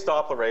ground-based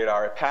Doppler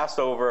radar. It passed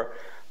over.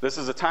 This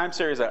is a time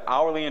series at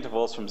hourly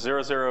intervals from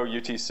 00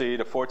 UTC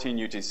to 14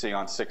 UTC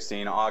on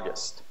 16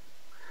 August.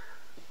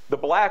 The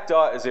black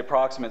dot is the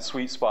approximate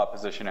sweet spot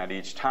position at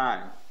each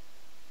time.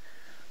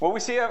 What we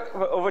see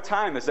over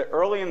time is that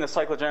early in the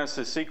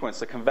cyclogenesis sequence,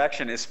 the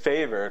convection is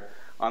favored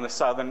on the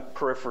southern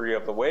periphery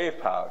of the wave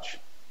pouch.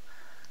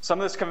 Some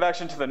of this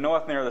convection to the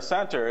north near the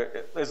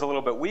center is a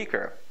little bit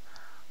weaker.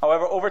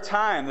 However, over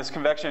time, this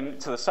convection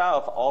to the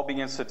south all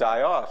begins to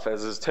die off,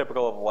 as is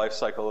typical of the life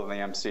cycle of the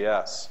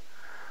MCS.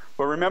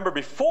 But remember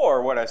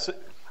before, what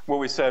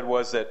we said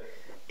was that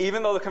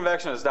even though the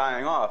convection is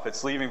dying off,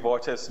 it's leaving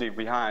vorticity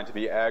behind to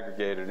be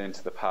aggregated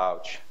into the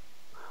pouch.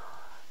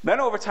 Then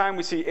over time,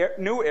 we see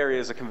new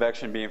areas of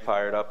convection being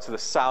fired up to the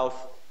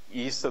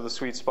southeast of the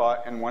sweet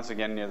spot and once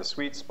again near the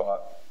sweet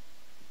spot.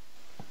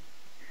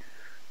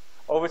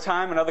 Over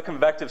time, another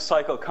convective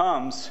cycle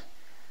comes,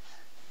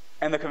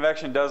 and the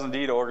convection does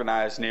indeed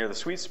organize near the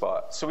sweet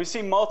spot. So we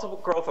see multiple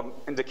growth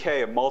and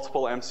decay of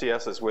multiple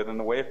MCSs within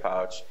the wave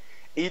pouch,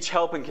 each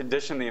helping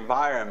condition the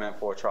environment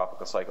for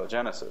tropical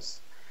cyclogenesis.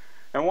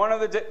 And one of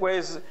the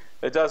ways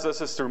it does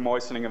this is through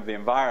moistening of the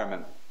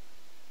environment.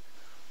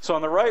 So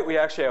on the right, we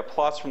actually have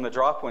plots from the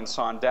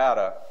dropwindsonde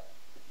data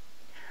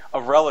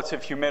of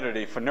relative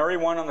humidity for Nuri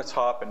 1 on the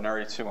top and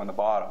Nuri 2 on the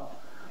bottom.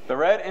 The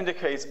red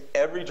indicates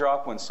every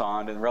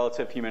dropwindsonde in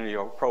relative humidity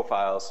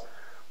profiles,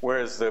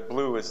 whereas the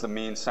blue is the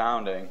mean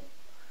sounding.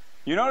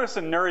 You notice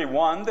in Nuri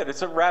 1 that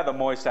it's a rather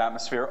moist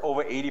atmosphere,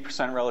 over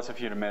 80% relative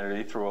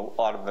humidity through a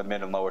lot of the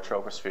mid and lower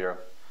troposphere.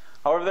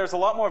 However, there's a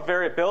lot more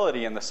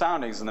variability in the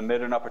soundings in the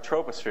mid and upper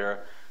troposphere,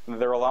 and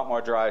there are a lot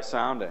more dry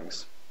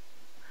soundings.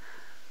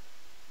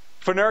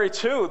 For Nuri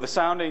 2, the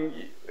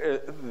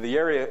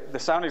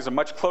soundings are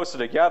much closer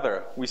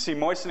together. We see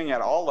moistening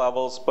at all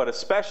levels, but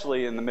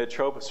especially in the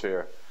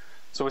mid-troposphere.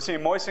 So we're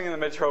seeing moistening in the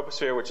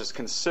mid-troposphere, which is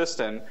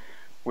consistent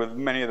with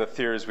many of the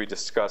theories we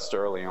discussed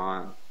early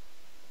on.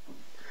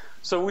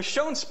 So we've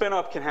shown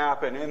spin-up can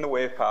happen in the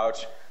wave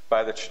pouch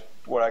by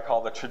what I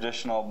call the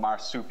traditional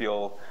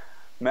marsupial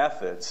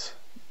methods.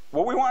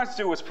 What we wanted to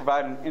do was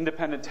provide an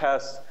independent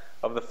test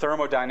of the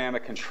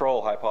thermodynamic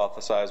control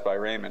hypothesized by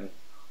Raymond.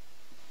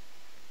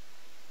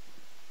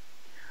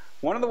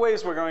 One of the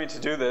ways we're going to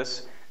do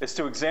this is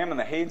to examine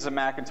the Haynes and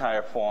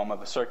McIntyre form of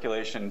the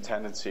circulation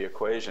tendency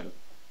equation.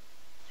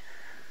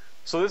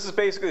 So this is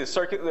basically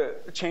the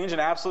change in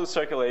absolute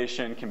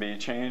circulation can be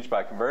changed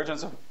by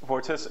convergence of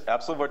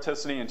absolute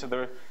vorticity into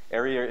the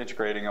area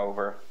integrating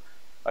over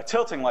a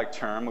tilting-like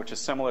term, which is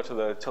similar to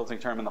the tilting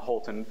term in the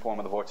Holton form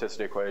of the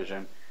vorticity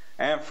equation,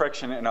 and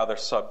friction and other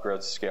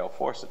subgrid scale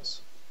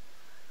forces.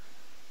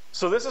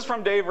 So this is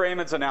from Dave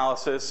Raymond's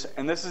analysis,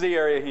 and this is the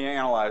area he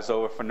analyzed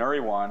over for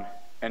Nuri 1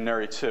 and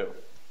Nuri 2.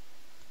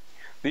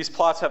 These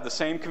plots have the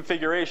same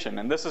configuration,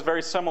 and this is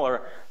very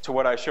similar to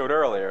what I showed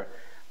earlier.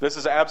 This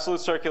is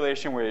absolute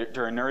circulation, where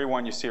during Nuri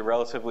 1 you see a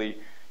relatively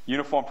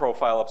uniform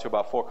profile up to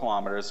about 4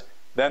 kilometers,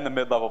 then the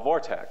mid-level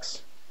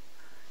vortex.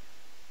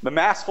 The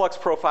mass flux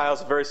profile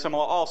is very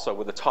similar also,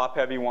 with the top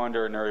heavy one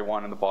during Nuri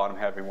 1 and the bottom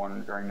heavy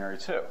one during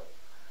Nuri 2.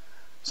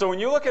 So when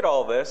you look at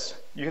all this,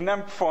 you can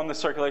then perform the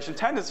circulation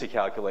tendency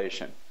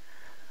calculation.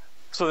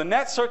 So the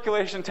net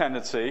circulation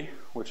tendency,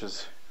 which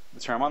is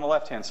the term on the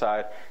left-hand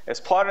side, is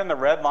plotted in the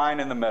red line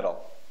in the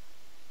middle.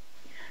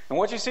 And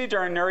what you see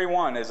during Nuri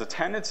 1 is a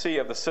tendency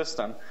of the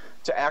system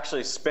to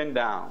actually spin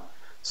down,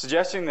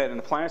 suggesting that in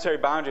the planetary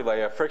boundary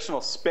layer,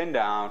 frictional spin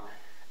down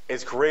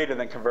is greater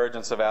than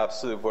convergence of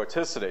absolute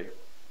vorticity.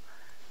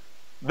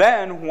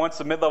 Then, once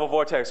the mid-level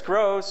vortex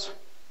grows,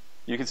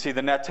 you can see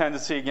the net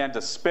tendency again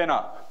to spin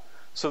up.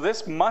 So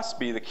this must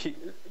be the key.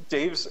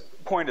 Dave's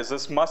point is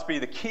this must be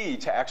the key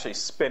to actually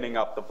spinning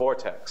up the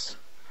vortex.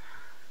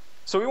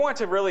 So we want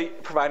to really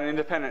provide an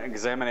independent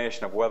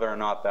examination of whether or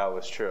not that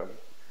was true.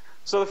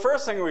 So the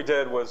first thing we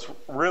did was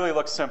really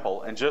look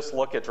simple and just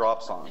look at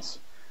dropsondes.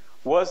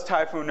 Was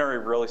Typhoon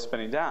Nuri really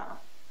spinning down?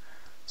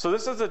 So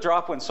this is a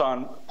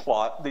dropwindsonde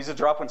plot. These are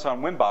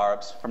dropwindsonde wind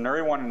barbs from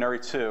Nuri 1 and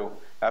Nuri 2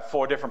 at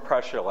 4 different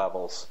pressure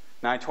levels,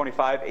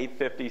 925,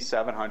 850,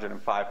 700,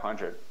 and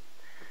 500.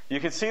 You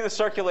can see the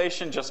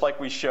circulation just like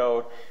we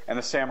showed in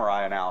the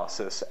Samurai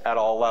analysis at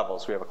all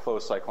levels. We have a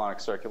closed cyclonic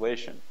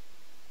circulation.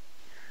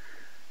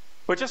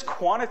 But just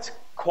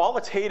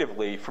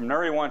qualitatively, from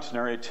Nuri 1 to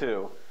Nuri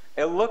 2,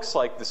 it looks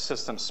like the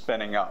system's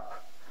spinning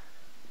up.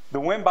 The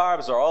wind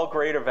barbs are all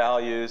greater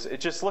values.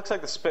 It just looks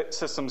like the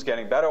system's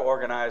getting better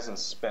organized and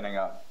spinning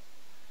up.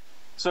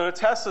 So to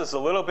test this a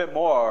little bit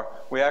more,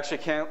 we actually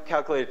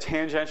calculated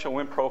tangential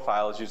wind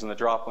profiles using the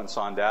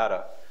dropwindsonde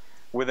data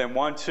within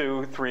 1,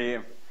 2, 3,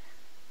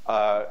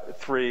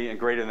 3, and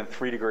greater than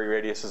 3 degree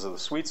radiuses of the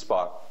sweet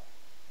spot.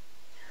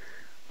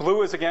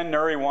 Blue is again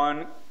Nuri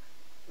 1,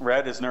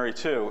 red is Nuri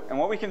 2. And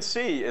what we can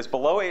see is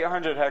below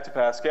 800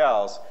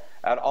 hectopascals,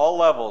 at all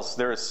levels,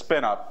 there is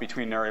spin up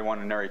between Nuri 1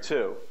 and Nuri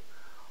 2.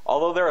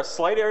 Although there are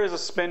slight areas of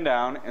spin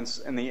down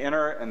in the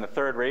inner and the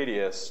third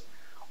radius,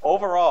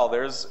 Overall,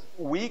 there's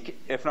weak,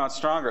 if not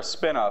stronger,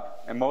 spin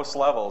up in most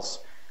levels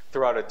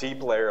throughout a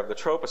deep layer of the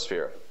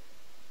troposphere.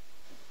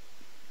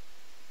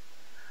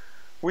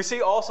 We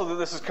see also that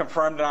this is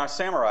confirmed in our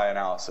samurai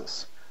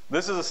analysis.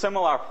 This is a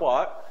similar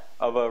plot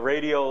of a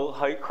radial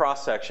height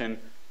cross-section,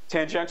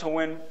 tangential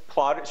wind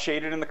plotted,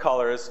 shaded in the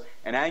colors,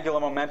 and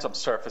angular momentum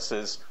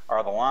surfaces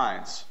are the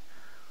lines.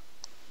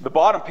 The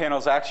bottom panel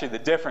is actually the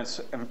difference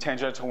in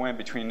tangential wind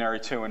between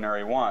Nuri 2 and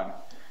Nuri 1.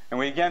 And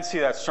we again see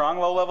that strong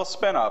low-level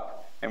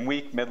spin-up and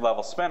weak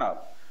mid-level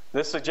spin-up.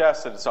 This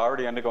suggests that it's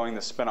already undergoing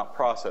the spin-up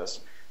process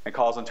and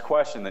calls into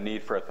question the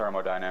need for a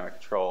thermodynamic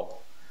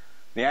control.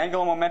 The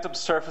angular momentum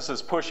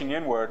surfaces pushing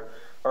inward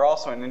are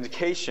also an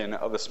indication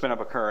of the spin-up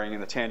occurring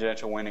and the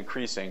tangential wind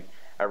increasing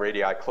at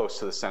radii close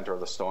to the center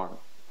of the storm.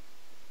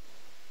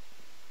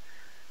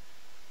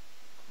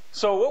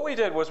 So what we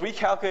did was we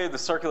calculated the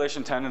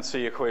circulation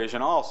tendency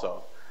equation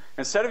also.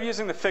 Instead of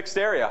using the fixed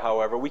area,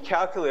 however, we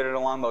calculated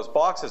along those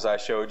boxes I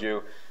showed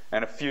you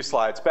and a few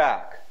slides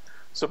back.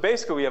 So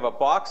basically we have a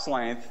box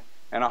length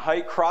and a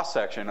height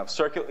cross-section of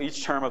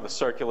each term of the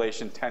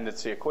circulation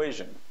tendency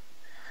equation.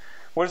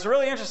 What is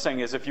really interesting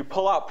is if you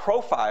pull out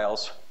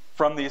profiles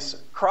from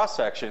these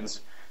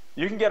cross-sections,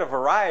 you can get a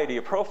variety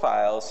of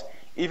profiles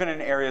even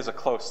in areas that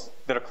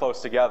are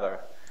close together.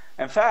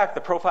 In fact,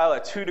 the profile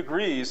at 2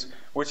 degrees,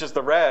 which is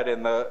the red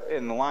in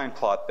the line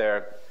plot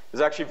there, is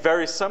actually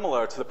very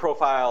similar to the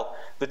profile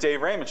that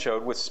Dave Raymond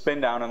showed with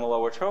spin down in the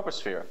lower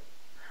troposphere.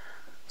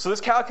 So this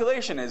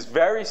calculation is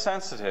very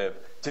sensitive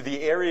to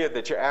the area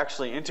that you're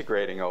actually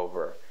integrating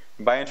over.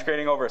 And by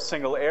integrating over a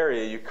single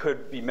area, you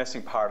could be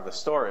missing part of the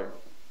story.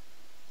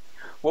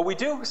 What we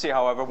do see,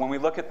 however, when we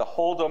look at the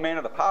whole domain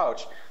of the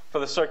pouch for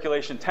the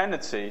circulation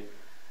tendency,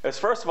 is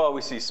first of all,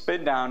 we see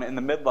spin down in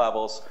the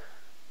mid-levels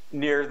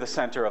near the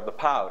center of the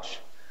pouch.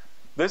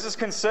 This is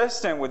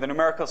consistent with the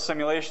numerical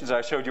simulations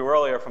I showed you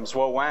earlier from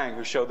Zhuo Wang,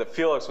 who showed that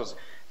Felix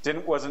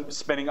wasn't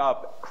spinning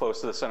up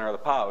close to the center of the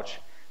pouch.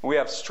 And we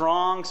have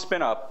strong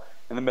spin up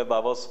in the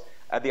mid-levels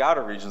at the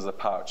outer regions of the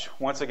pouch,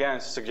 once again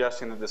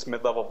suggesting that this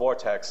mid-level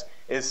vortex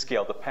is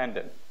scale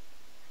dependent.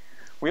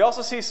 We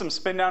also see some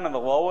spin down in the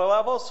lower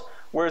levels,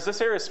 whereas this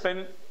area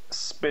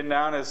spin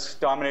down is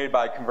dominated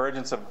by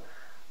convergence of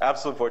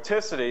absolute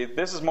vorticity.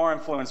 This is more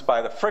influenced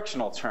by the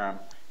frictional term.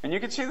 And you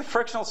can see the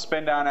frictional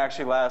spin down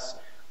actually lasts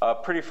a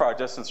pretty far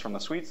distance from the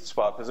sweet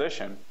spot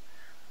position.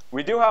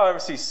 We do, however,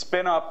 see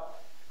spin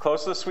up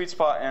close to the sweet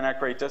spot and at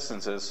great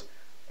distances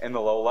in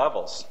the low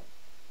levels.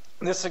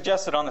 This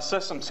suggests that on the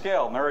system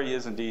scale, Nuri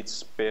is indeed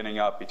spinning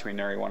up between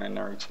Nuri 1 and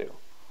Nuri 2.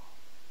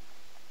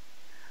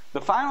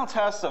 The final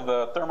test of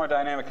the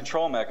thermodynamic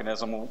control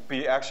mechanism will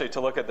be actually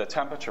to look at the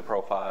temperature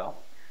profile.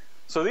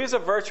 So these are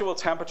virtual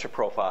temperature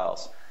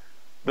profiles.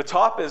 The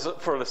top is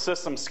for the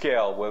system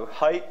scale with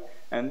height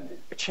and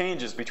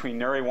changes between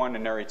Nuri 1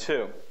 and Nuri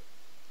 2.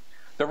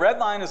 The red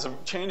line is a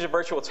change in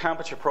virtual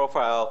temperature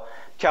profile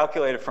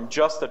calculated from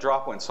just the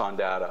dropwindsonde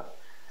data.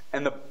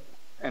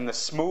 And the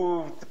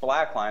smooth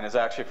black line is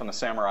actually from the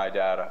samurai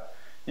data.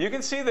 You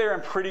can see they're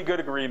in pretty good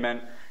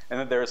agreement and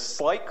that there's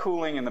slight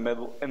cooling in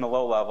the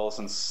low levels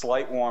and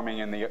slight warming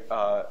in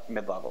the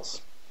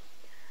mid-levels.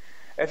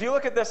 If you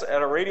look at this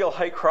at a radial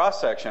height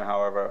cross-section,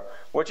 however,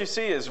 what you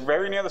see is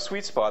very near the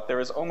sweet spot, there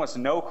is almost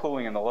no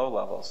cooling in the low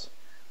levels.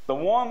 The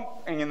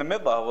warming in the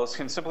mid-levels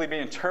can simply be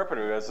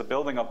interpreted as the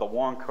building of the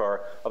warm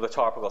core of the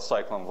tropical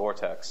cyclone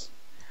vortex.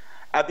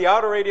 At the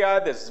outer radii,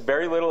 there's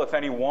very little, if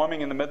any,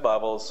 warming in the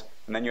mid-levels,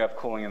 and then you have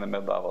cooling in the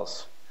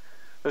mid-levels.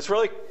 This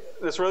really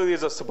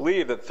leads us to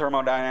believe that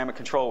thermodynamic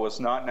control was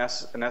not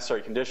a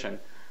necessary condition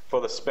for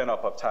the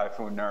spin-up of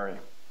Typhoon Nuri.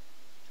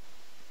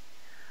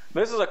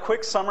 This is a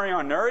quick summary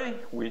on Nuri.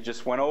 We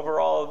just went over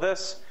all of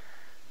this,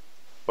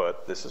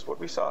 but this is what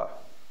we saw.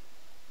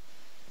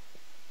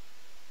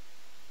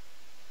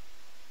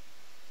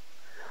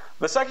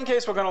 The second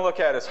case we're going to look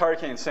at is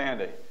Hurricane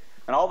Sandy.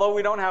 And although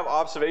we don't have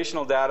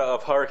observational data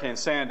of Hurricane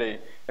Sandy,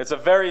 it's a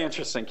very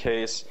interesting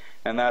case,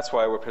 and that's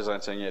why we're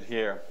presenting it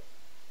here.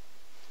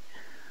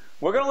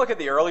 We're going to look at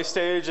the early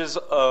stages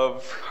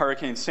of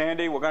Hurricane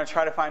Sandy. We're going to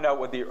try to find out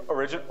what the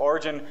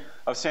origin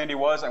of Sandy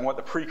was and what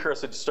the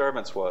precursor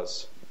disturbance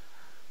was.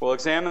 We'll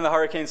examine the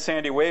Hurricane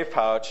Sandy wave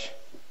pouch,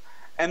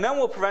 and then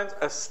we'll present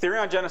a theory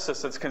on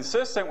genesis that's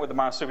consistent with the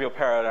marsupial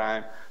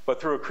paradigm,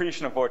 but through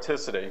accretion of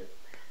vorticity.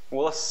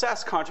 We'll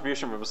assess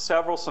contribution from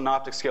several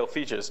synoptic scale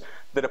features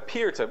that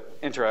appear to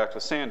interact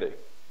with Sandy.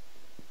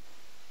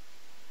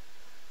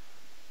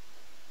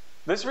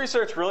 This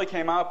research really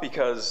came out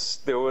because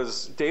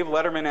Dave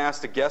Letterman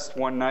asked a guest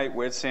one night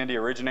where did Sandy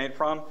originate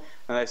from,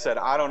 and they said,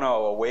 I don't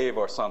know, a wave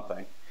or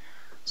something.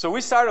 So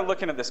we started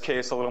looking at this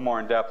case a little more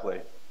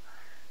in-depthly.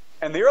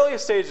 In the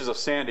earliest stages of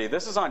Sandy,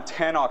 this is on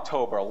 10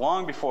 October,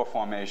 long before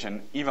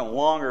formation, even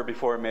longer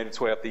before it made its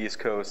way up the East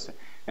Coast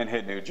and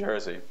hit New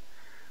Jersey.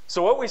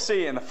 So what we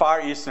see in the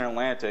far eastern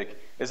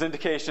Atlantic is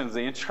indications of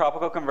the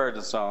intertropical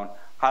convergence zone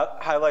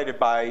highlighted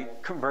by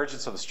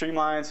convergence of the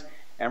streamlines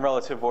and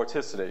relative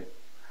vorticity.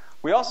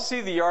 We also see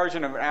the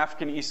origin of an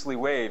African easterly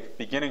wave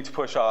beginning to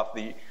push off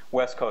the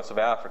west coast of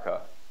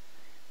Africa.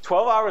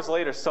 12 hours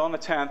later, still on the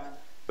 10th,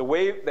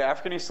 the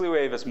African easterly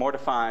wave is more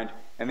defined,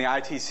 and the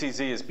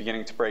ITCZ is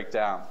beginning to break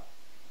down.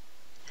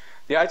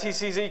 The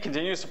ITCZ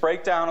continues to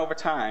break down over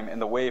time,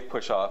 and the wave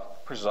pushes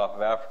off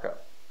of Africa.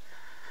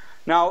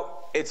 Now,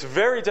 it's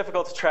very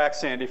difficult to track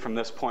Sandy from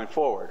this point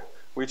forward.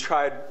 We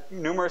tried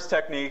numerous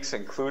techniques,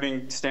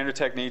 including standard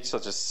techniques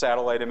such as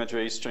satellite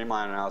imagery,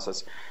 streamline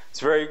analysis.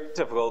 It's very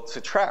difficult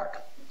to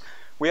track.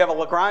 We have a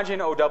Lagrangian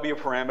OW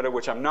parameter,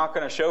 which I'm not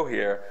going to show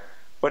here,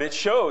 but it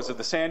shows that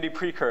the Sandy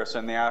precursor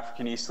and the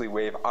African easterly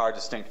wave are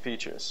distinct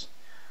features.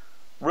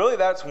 Really,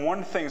 that's one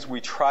of the things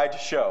we tried to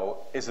show,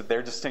 is that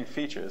they're distinct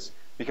features,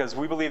 because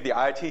we believe the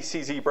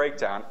ITCZ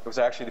breakdown was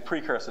actually the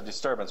precursor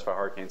disturbance for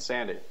Hurricane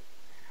Sandy.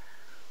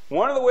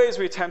 One of the ways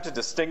we attempt to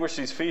distinguish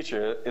these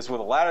features is with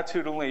a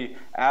latitudinally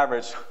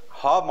averaged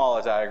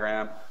Hofmahler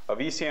diagram of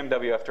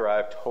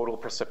ECMWF-derived total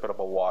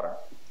precipitable water.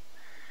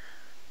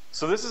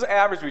 So this is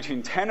averaged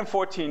between 10 and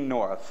 14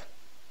 north.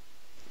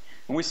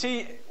 And we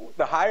see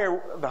the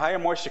higher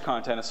moisture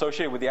content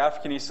associated with the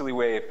African easterly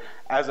wave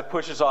as it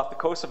pushes off the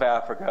coast of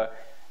Africa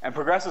and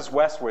progresses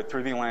westward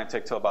through the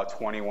Atlantic till about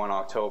 21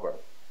 October.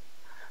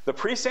 The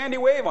pre-Sandy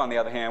wave, on the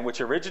other hand, which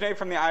originated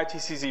from the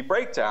ITCZ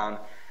breakdown,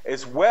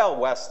 is well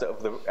west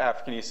of the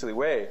African easterly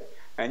wave.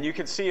 And you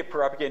can see it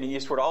propagating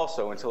eastward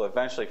also until it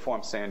eventually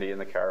forms Sandy in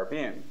the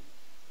Caribbean.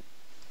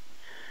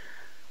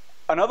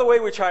 Another way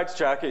we tried to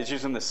track it is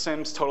using the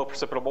SIMS total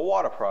precipitable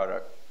water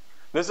product.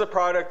 This is a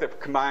product that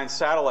combines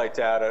satellite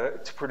data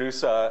to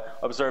produce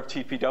observed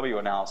TPW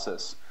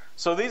analysis.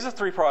 So these are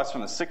 3 products from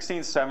the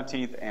 16th,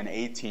 17th, and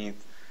 18th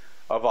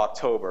of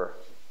October.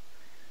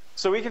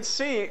 So we can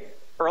see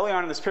early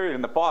on in this period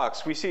in the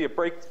box, we see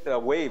a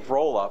wave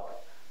roll up.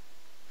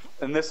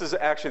 And this is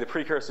actually the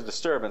precursor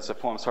disturbance that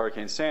forms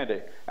Hurricane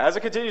Sandy. As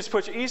it continues to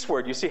push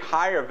eastward, you see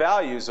higher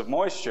values of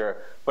moisture,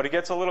 but it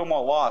gets a little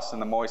more lost in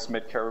the moist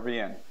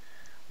mid-Caribbean.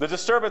 The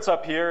disturbance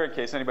up here, in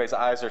case anybody's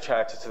eyes are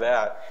attracted to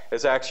that,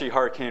 is actually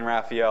Hurricane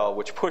Raphael,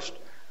 which pushed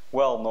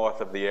well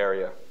north of the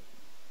area.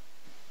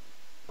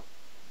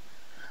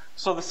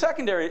 So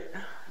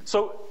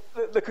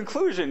the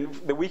conclusion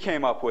that we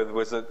came up with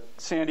was that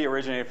Sandy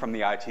originated from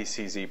the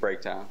ITCZ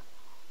breakdown.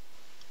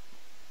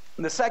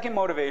 The second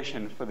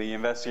motivation for the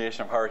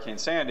investigation of Hurricane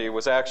Sandy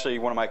was actually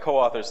one of my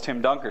co-authors,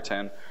 Tim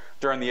Dunkerton,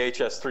 during the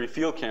HS3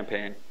 field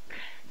campaign.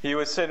 He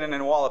was sitting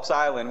in Wallops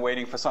Island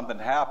waiting for something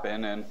to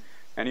happen, and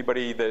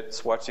anybody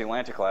that's watched the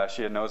Atlantic last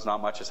year knows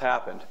not much has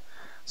happened.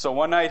 So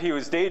one night he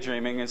was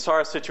daydreaming and saw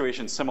a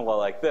situation similar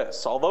like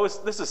this. Although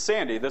this is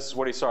Sandy, this is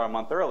what he saw a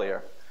month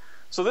earlier.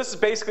 So this is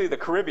basically the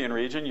Caribbean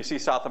region. You see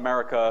South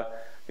America,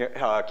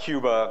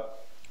 Cuba,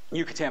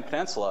 Yucatan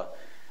Peninsula.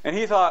 And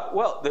he thought,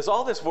 well, there's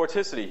all this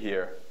vorticity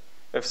here.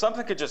 If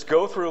something could just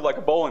go through like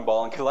a bowling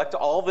ball and collect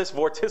all this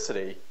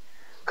vorticity,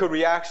 could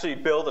we actually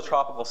build a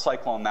tropical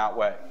cyclone that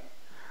way?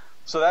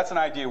 So that's an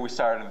idea we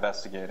started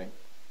investigating.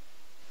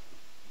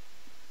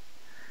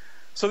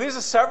 So these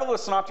are several of the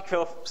synoptic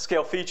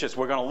scale features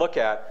we're going to look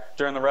at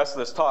during the rest of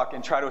this talk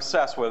and try to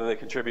assess whether they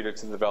contributed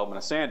to the development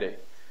of Sandy.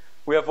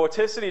 We have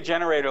vorticity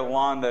generated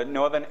along the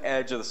northern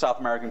edge of the South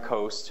American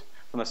coast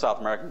from the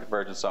South American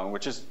convergence zone,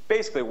 which is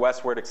basically a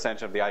westward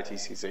extension of the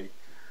ITCZ.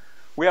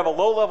 We have a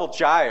low-level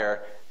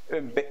gyre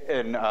in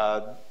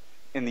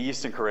the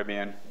eastern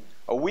Caribbean,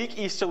 a weak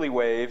easterly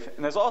wave,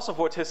 and there's also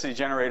vorticity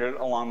generated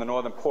along the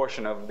northern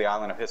portion of the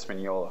island of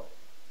Hispaniola.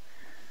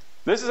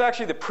 This is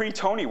actually the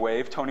pre-Tony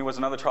wave. Tony was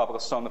another tropical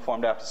storm that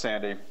formed after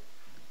Sandy.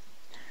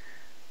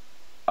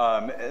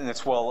 And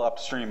it's well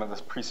upstream of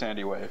this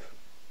pre-Sandy wave.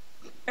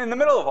 In the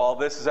middle of all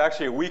this is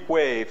actually a weak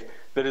wave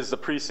that is the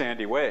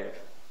pre-Sandy wave.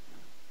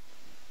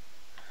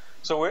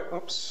 So we're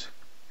going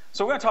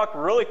to talk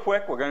really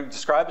quick. We're going to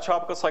describe the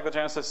tropical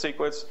cyclogenesis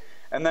sequence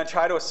and then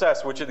try to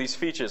assess which of these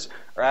features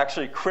are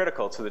actually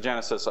critical to the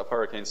genesis of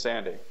Hurricane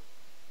Sandy.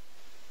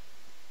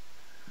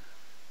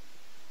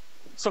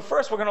 So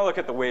first we're going to look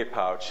at the wave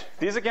pouch.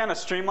 These again are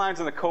streamlines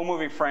in the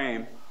co-moving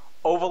frame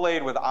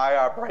overlaid with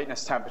IR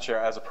brightness temperature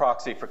as a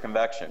proxy for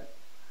convection.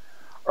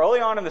 Early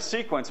on in the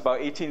sequence, about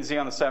 18Z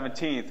on the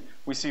 17th,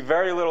 we see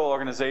very little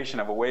organization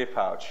of a wave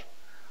pouch.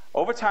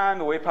 Over time,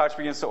 the wave pouch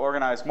begins to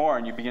organize more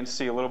and you begin to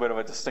see a little bit of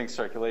a distinct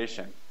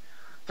circulation.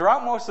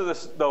 Throughout most of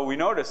this, though, we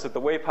notice that the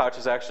wave pouch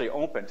is actually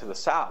open to the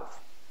south.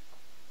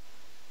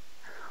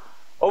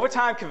 Over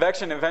time,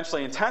 convection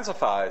eventually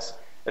intensifies.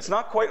 It's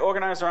not quite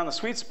organized around the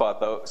sweet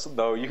spot,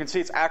 though you can see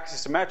it's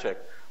axisymmetric,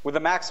 with the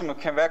maximum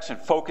convection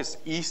focused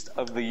east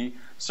of the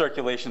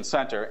circulation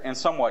center and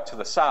somewhat to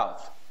the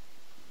south.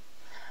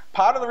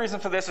 Part of the reason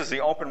for this is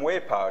the open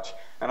wave pouch,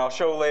 and I'll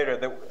show later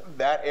that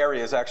that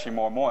area is actually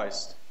more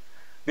moist.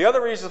 The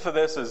other reason for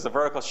this is the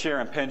vertical shear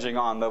impinging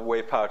on the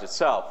wave pouch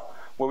itself,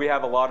 where we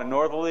have a lot of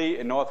northerly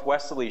and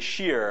northwesterly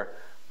shear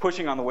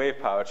pushing on the wave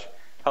pouch,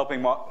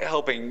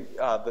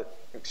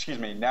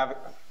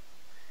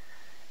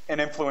 and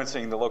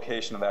influencing the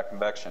location of that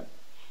convection.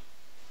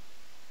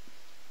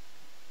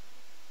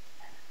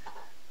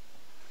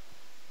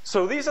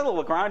 So these are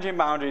the Lagrangian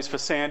boundaries for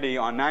Sandy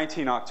on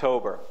 19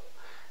 October.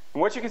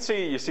 And what you can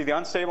see, you see the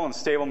unstable and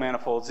stable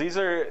manifolds.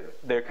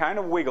 They're kind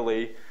of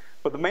wiggly.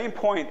 But the main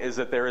point is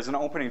that there is an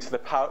opening to the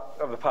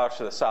pouch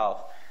to the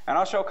south. And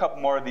I'll show a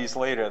couple more of these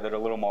later that are a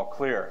little more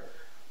clear.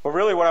 But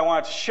really what I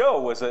wanted to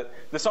show was that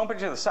this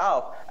opening to the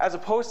south, as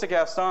opposed to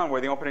Gaston,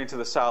 where the opening to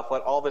the south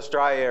let all this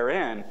dry air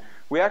in,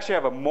 we actually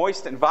have a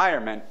moist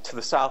environment to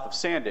the south of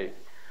Sandy.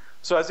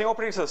 So as the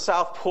opening to the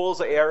south pulls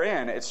the air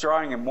in, it's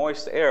drawing in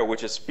moist air,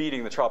 which is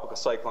speeding the tropical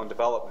cyclone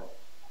development.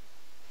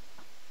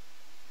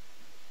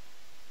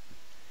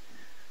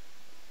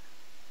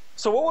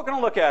 So what we're going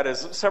to look at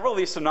is several of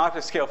these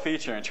synoptic scale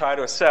features and try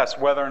to assess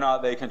whether or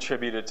not they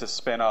contributed to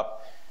spin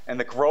up and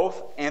the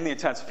growth and the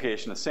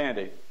intensification of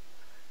Sandy.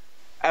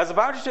 As the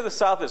boundary to the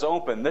south is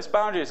open, this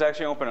boundary is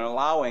actually open and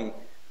allowing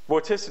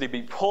vorticity to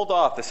be pulled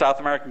off the South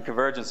American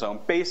convergence zone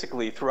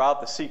basically throughout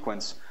the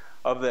sequence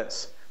of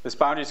this. This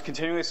boundary is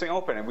continuously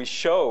open, and we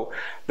show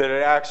that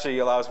it actually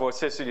allows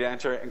vorticity to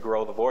enter and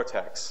grow the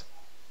vortex.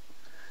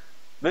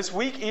 This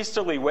weak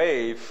easterly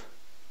wave,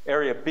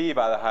 area B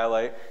by the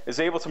highlight, is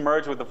able to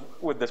merge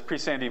with this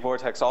pre-Sandy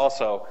vortex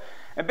also,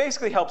 and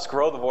basically helps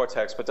grow the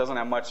vortex, but doesn't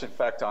have much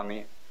effect on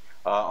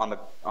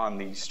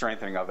the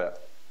strengthening of it.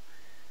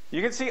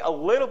 You can see a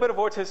little bit of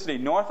vorticity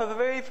north of the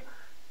wave,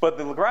 but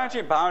the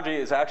Lagrangian boundary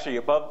is actually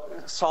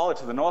solid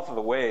to the north of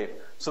the wave.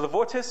 So the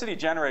vorticity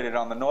generated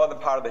on the northern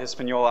part of the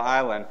Hispaniola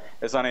Island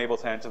is unable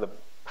to enter the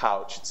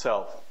pouch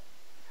itself.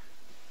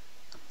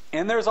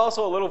 And there's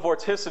also a little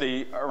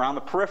vorticity around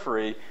the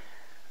periphery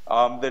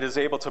that is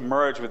able to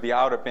merge with the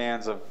outer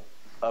bands of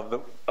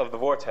the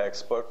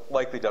vortex, but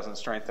likely doesn't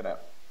strengthen it.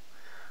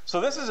 So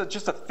this is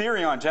just a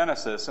theory on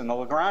genesis, and the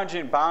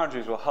Lagrangian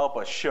boundaries will help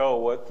us show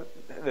what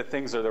the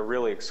things are that are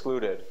really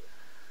excluded.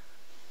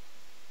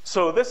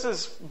 So this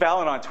is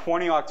valid on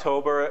 20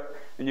 October,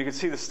 and you can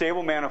see the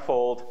stable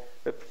manifold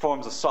that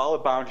forms a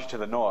solid boundary to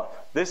the north.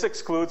 This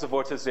excludes the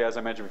vorticity, as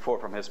I mentioned before,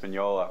 from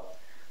Hispaniola.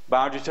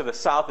 Boundary to the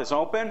south is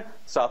open,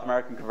 South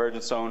American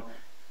convergence zone,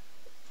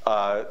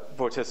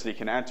 vorticity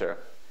can enter.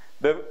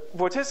 The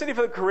vorticity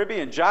for the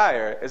Caribbean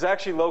gyre is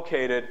actually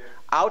located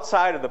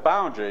outside of the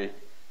boundary,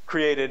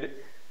 created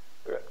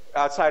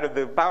outside of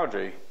the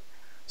boundary.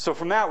 So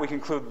from that, we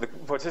conclude the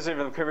vorticity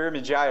of the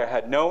Caribbean gyre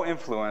had no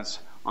influence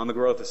on the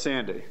growth of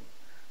Sandy.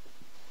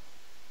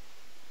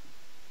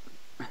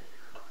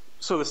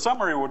 So the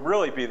summary would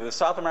really be that the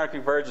South American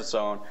convergence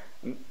zone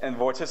and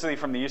vorticity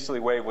from the easterly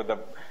wave were the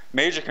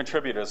major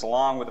contributors,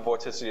 along with the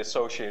vorticity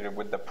associated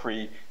with the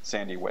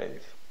pre-Sandy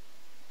wave.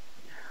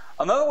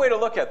 Another way to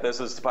look at this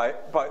is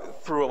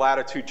through a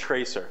latitude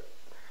tracer.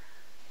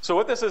 So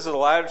what this is a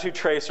latitude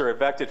tracer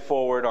vected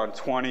forward on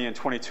 20 and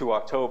 22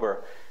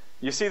 October.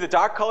 You see the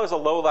dark colors are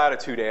low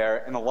latitude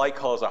air and the light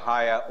colors are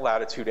high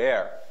latitude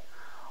air.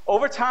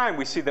 Over time,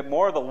 we see that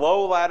more of the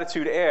low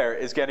latitude air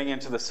is getting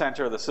into the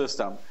center of the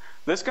system.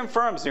 This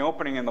confirms the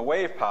opening in the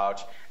wave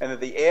pouch and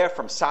that the air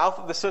from south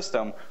of the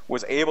system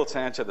was able to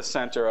enter the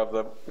center of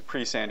the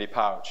pre-Sandy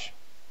pouch.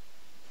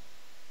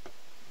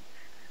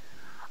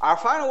 Our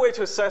final way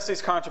to assess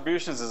these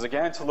contributions is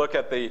again to look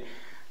at the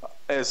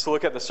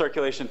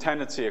circulation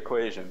tendency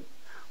equation.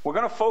 We're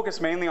going to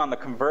focus mainly on the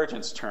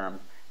convergence term,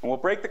 and we'll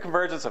break the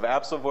convergence of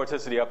absolute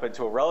vorticity up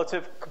into a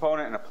relative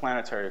component and a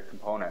planetary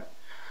component.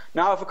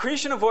 Now, if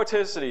accretion of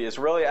vorticity is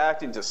really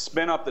acting to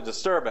spin up the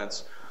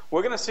disturbance,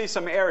 we're going to see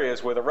some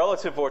areas where the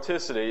relative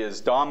vorticity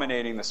is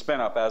dominating the spin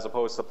up as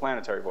opposed to the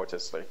planetary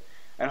vorticity,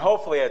 and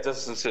hopefully at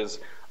distances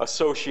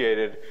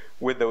associated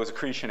with those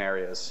accretion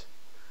areas.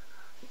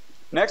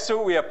 Next to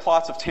it, we have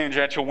plots of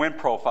tangential wind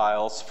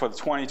profiles for the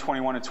 20,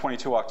 21, and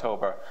 22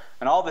 October.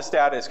 And all this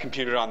data is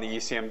computed on the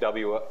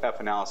ECMWF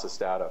analysis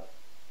data.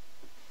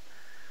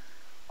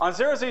 On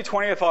 0Z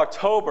 20th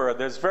October,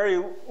 there's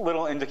very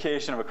little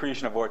indication of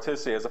accretion of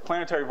vorticity, as the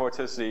planetary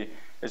vorticity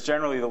is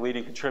generally the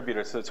leading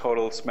contributor to the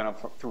total spin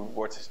up through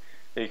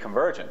vorticity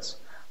convergence.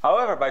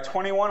 However, by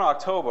 21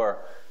 October,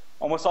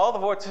 almost all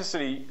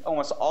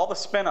the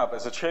spin up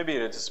is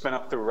attributed to spin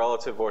up through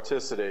relative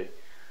vorticity.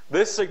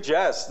 This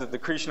suggests that the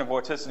accretion of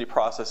vorticity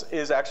process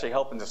is actually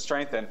helping to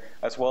strengthen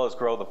as well as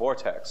grow the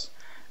vortex.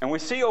 And we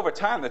see over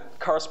time the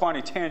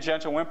corresponding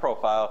tangential wind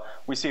profile,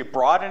 we see a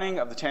broadening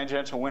of the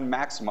tangential wind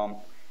maximum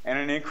and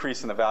an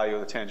increase in the value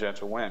of the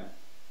tangential wind.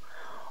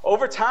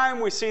 Over time,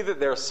 we see that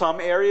there are some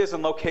areas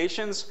and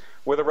locations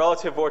where the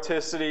relative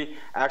vorticity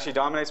actually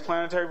dominates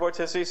planetary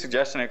vorticity,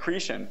 suggesting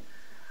accretion.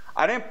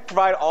 I didn't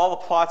provide all the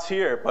plots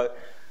here, but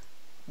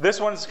this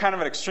one's kind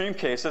of an extreme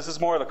case. This is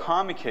more of the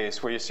common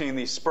case where you're seeing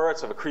these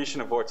spurts of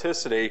accretion of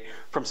vorticity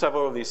from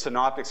several of these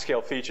synoptic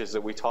scale features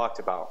that we talked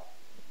about.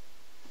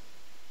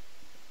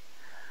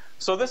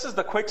 So this is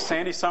the quick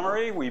Sandy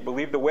summary. We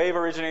believe the wave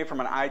originated from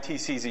an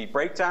ITCZ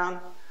breakdown.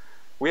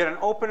 We had an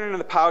opening in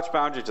the pouch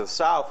boundary to the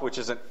south, which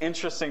is an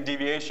interesting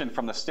deviation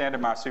from the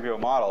standard marsupial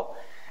model,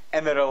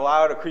 and that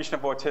allowed accretion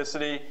of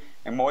vorticity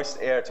and moist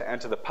air to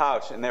enter the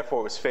pouch, and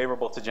therefore was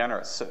favorable to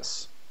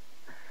genesis.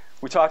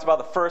 We talked about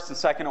the first and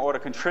second order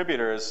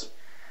contributors,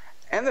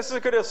 and this is a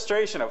good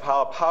illustration of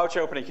how a pouch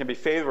opening can be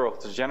favorable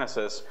to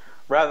genesis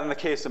rather than the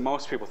case that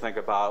most people think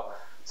about,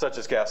 such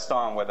as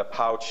Gaston, where the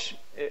pouch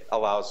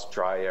allows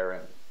dry air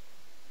in.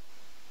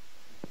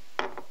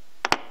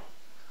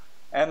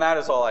 And that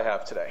is all I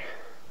have today.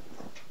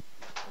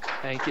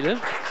 Thank you, Lou.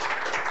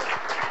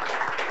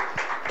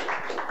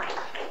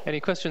 Any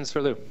questions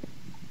for Lou?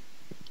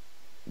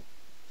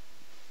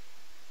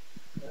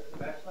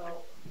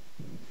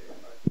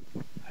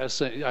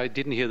 I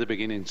didn't hear the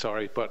beginning,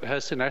 sorry, but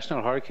has the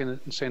National Hurricane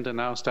Center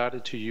now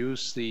started to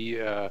use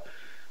the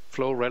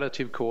flow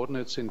relative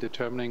coordinates in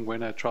determining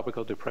when a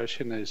tropical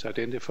depression is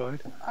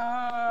identified?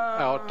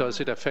 Or does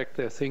it affect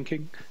their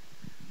thinking?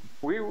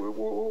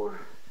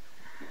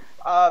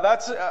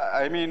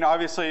 I mean,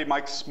 obviously,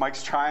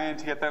 Mike's trying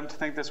to get them to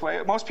think this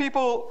way. Most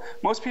people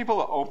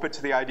are open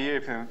to the idea,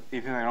 even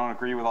if they don't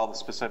agree with all the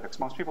specifics.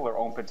 Most people are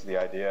open to the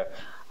idea.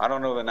 I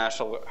don't know the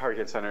National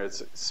Hurricane Center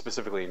is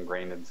specifically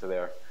ingrained into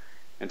their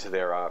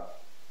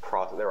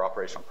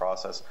operational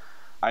process.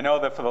 I know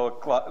that for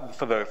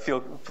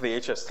the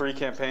HS3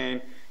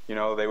 campaign, you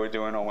know, they were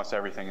doing almost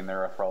everything in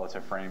their Earth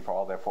relative frame for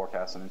all their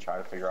forecasting and try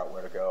to figure out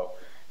where to go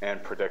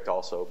and predict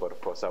also. But of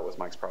course, that was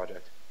Mike's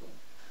project.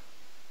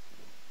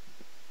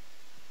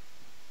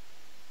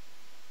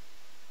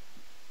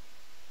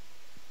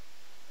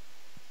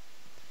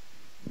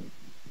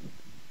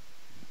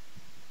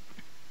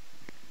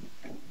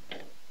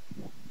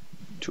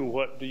 To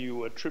what do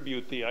you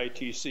attribute the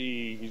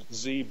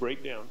ITC-Z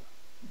breakdown?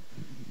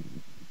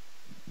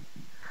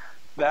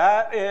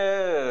 That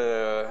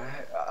is,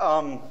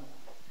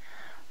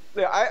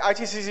 the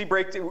ITC-Z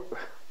breakdown,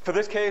 for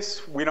this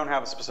case, we don't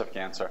have a specific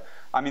answer.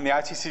 I mean, the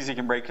ITC-Z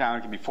can break down,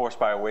 it can be forced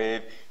by a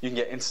wave. You can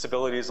get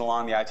instabilities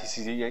along the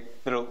ITC-Z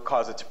that'll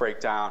cause it to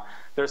break down.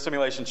 There's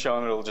simulations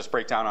showing that it'll just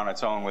break down on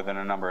its own within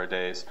a number of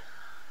days.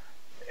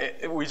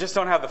 We just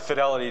don't have the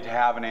fidelity to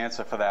have an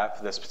answer for that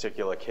for this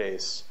particular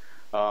case.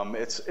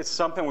 It's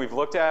something we've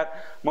looked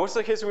at. Most of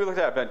the cases we looked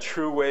at have been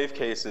true wave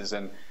cases,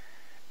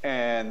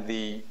 and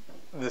the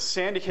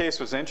Sandy case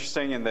was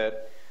interesting in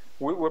that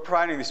we're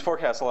providing these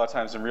forecasts a lot of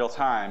times in real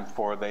time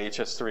for the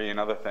HS3 and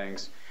other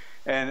things.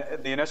 And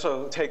the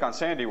initial take on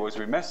Sandy was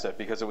we missed it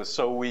because it was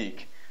so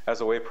weak as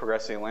the wave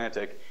progressed the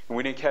Atlantic, and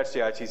we didn't catch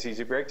the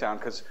ITC-Z breakdown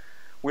because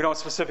we don't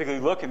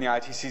specifically look in the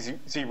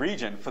ITC-Z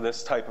region for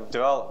this type of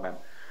development.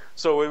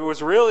 So it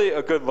was really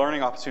a good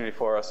learning opportunity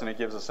for us, and it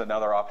gives us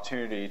another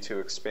opportunity to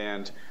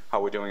expand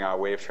how we're doing our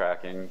wave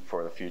tracking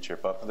for the future.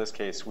 But for this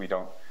case, we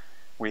don't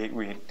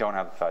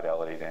have the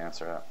fidelity to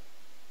answer that.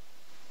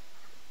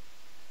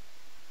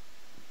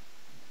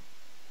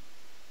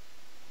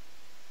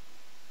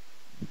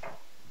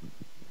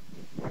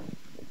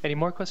 Any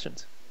more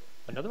questions?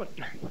 Another one.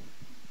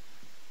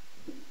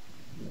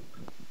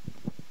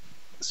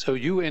 So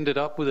you ended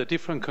up with a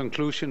different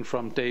conclusion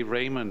from Dave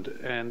Raymond,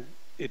 and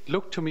it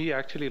looked to me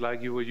actually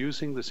like you were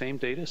using the same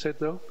data set,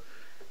 though?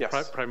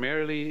 Yes.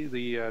 Primarily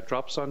the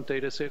dropwindsonde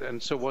data set.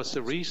 And so was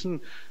the reason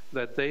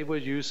that they were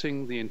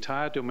using the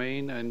entire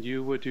domain and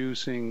you were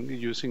using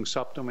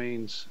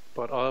subdomains,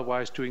 but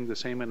otherwise doing the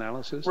same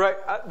analysis? Right.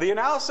 The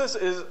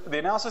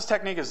analysis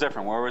technique is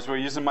different. Whereas we're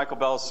using Michael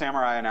Bell's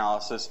Samurai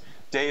analysis,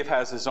 Dave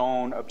has his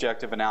own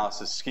objective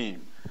analysis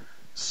scheme.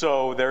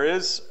 So there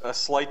is a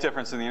slight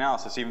difference in the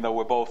analysis, even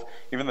though both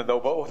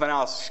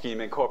analysis scheme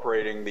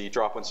incorporating the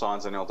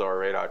dropwindsondes and Eldora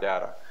radar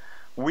data.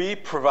 We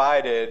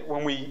provided,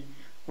 when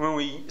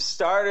we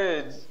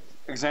started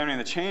examining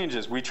the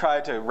changes, we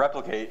tried to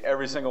replicate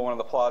every single one of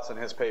the plots in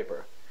his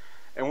paper.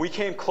 And we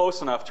came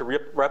close enough to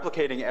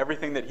replicating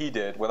everything that he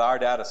did with our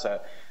data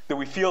set that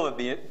we feel that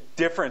the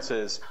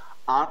differences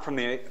aren't from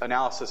the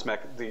analysis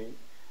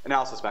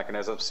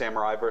mechanism,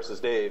 Samurai versus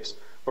Dave's,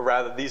 but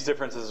rather these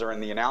differences are in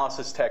the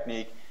analysis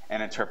technique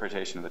and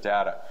interpretation of the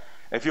data.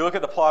 If you look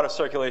at the plot of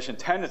circulation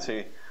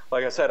tendency,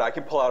 like I said, I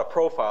can pull out a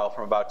profile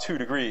from about 2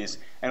 degrees,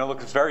 and it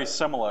looks very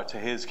similar to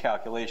his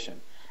calculation.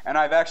 And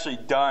I've actually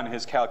done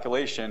his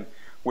calculation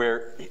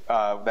where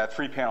that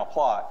 3-panel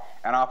plot,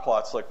 and our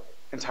plots look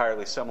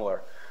entirely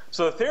similar.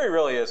 So the theory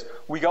really is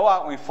we go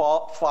out and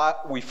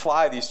we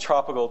fly these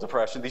tropical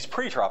depressions, these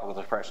pre-tropical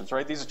depressions,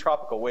 right? These are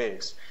tropical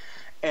waves.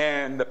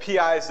 And the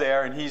PI is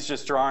there, and he's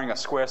just drawing a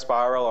square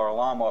spiral or a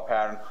lawnmower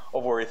pattern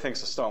of where he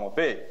thinks the storm will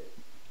be.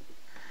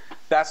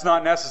 That's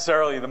not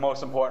necessarily the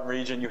most important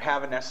region. You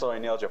haven't necessarily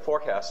nailed your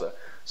forecaster.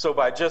 So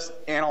by just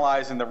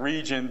analyzing the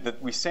region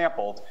that we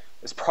sampled,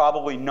 it's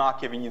probably not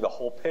giving you the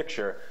whole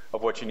picture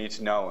of what you need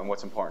to know and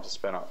what's important to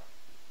spin up.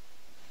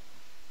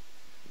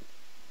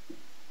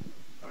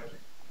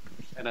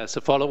 And as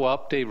a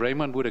follow-up, Dave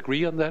Raymond would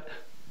agree on that?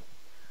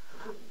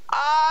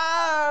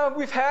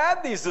 We've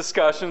had these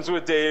discussions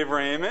with Dave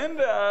Raymond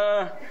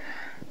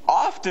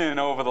often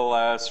over the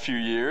last few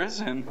years,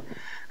 and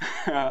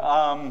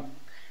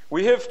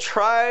we have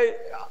tried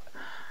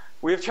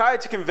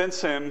to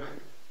convince him.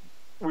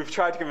 We've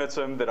tried to convince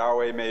him that our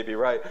way may be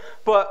right,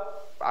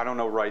 but I don't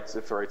know if right's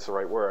the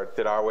right word.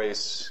 That our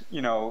way's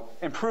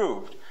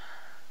improved,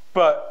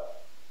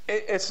 but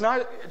it's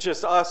not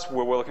just us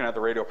where we're looking at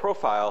the radial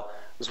profile.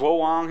 Zhuo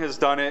Wang has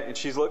done it, and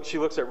she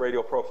looks at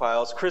radial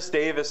profiles. Chris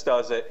Davis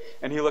does it,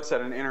 and he looks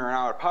at an inner and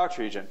outer pouch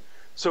region.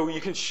 So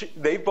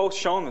they've both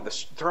shown that the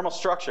thermal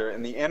structure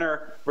in the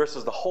inner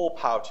versus the whole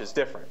pouch is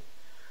different.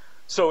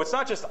 So it's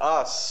not just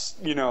us,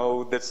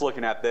 that's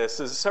looking at this.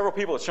 There's several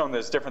people have shown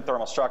there's different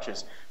thermal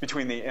structures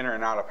between the inner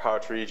and outer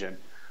pouch region.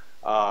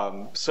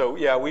 So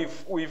yeah,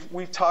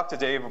 we've talked to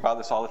Dave about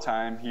this all the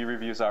time. He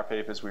reviews our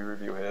papers, we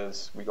review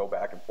his, we go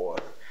back and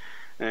forth.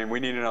 And we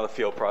need another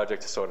field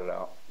project to sort it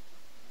out.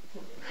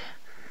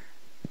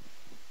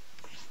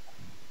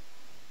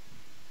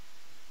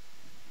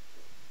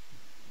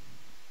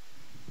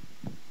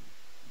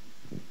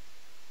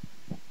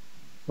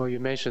 Well, you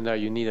mentioned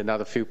that you need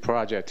another field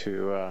project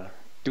to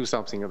do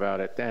something about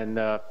it. And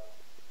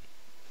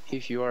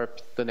if you are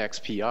the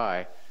next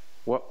PI,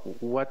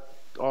 what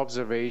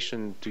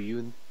observation do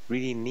you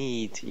really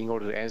need in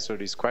order to answer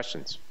these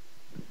questions?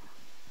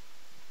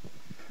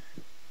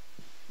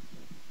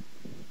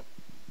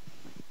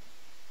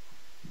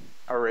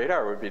 A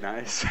radar would be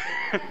nice.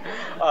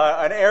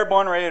 An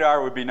airborne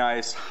radar would be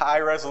nice. High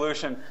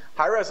resolution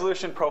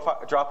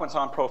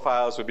dropwindsonde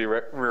profiles would be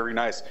really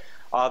nice.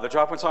 The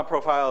dropwindsonde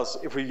profiles,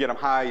 if we get them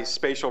high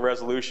spatial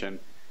resolution,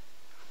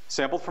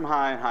 sampled from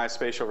high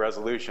spatial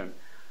resolution,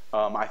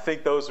 I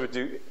think those would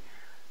do.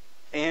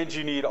 And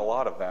you need a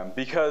lot of them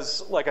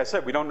because, like I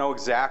said, we don't know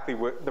exactly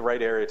what the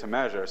right area to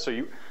measure.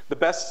 So the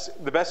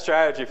best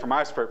strategy from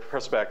my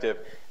perspective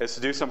is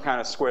to do some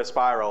kind of square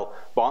spiral,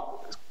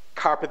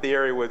 carpet the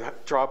area with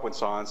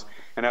dropwindsondes,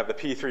 and have the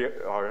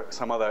P3 or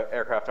some other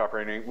aircraft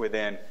operating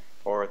within,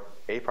 or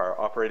APAR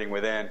operating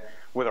within,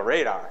 with a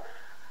radar.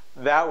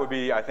 That would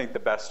be, I think, the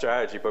best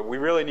strategy. But we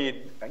really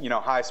need,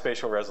 high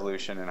spatial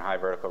resolution and high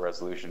vertical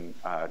resolution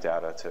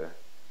data to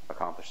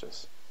accomplish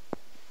this.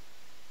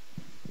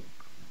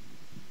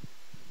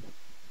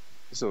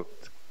 So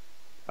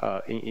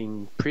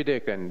in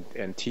Predict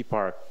and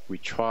T-PARC, we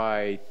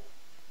tried,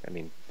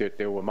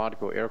 there were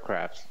multiple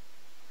aircraft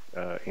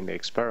in the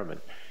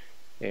experiment.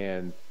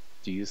 And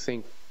do you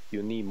think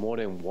you need more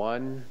than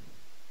one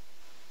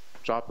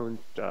drop-sound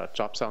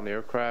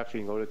aircraft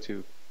in order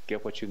to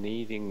get what you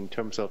need in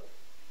terms of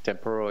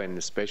temporal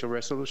and spatial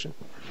resolution?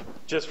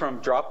 Just from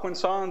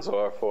dropwindsondes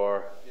or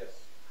for? Yes.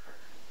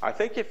 I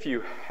think if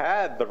you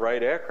had the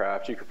right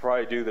aircraft, you could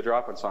probably do the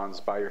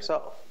dropwindsondes by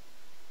yourself.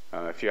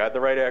 If you had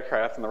the right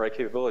aircraft and the right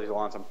capability to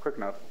launch them quick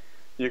enough,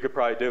 you could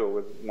probably do it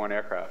with one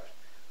aircraft.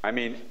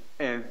 And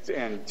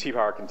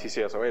T-PARC and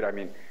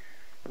TCS-08,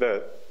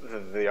 the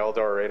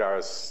Eldor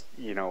radars,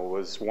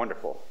 was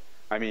wonderful.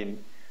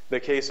 The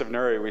case of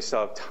Nuri, we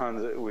still have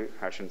tons,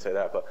 I shouldn't say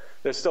that, but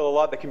there's still a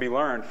lot that can be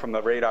learned from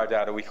the radar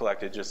data we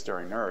collected just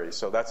during Nuri.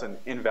 So that's an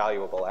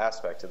invaluable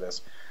aspect to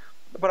this.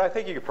 But I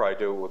think you could probably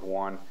do it with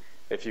one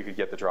if you could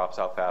get the drops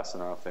out fast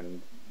enough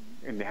and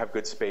have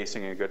good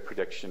spacing and good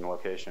prediction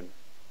location.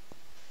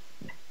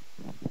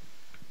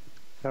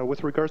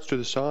 With regards to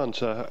the sondes,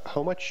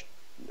 how much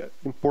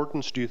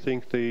importance do you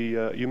think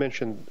you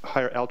mentioned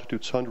higher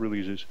altitude sonde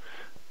releases.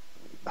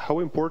 How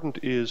important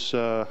is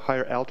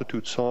higher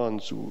altitude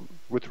sondes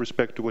with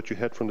respect to what you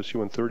had from the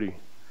C-130?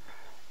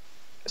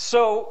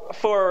 So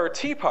for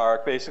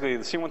T-PARC, basically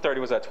the C-130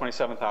 was at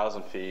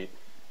 27,000 feet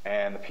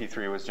and the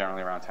P3 was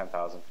generally around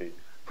 10,000 feet.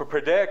 For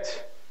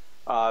Predict,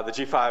 the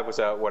G5 was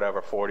at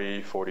whatever,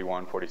 40,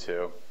 41,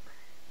 42.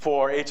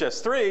 For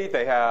HS3,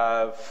 they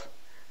have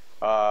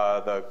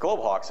the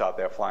Globehawks out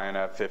there flying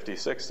at 50,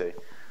 60.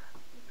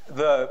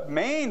 The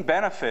main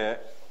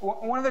benefit,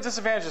 one of the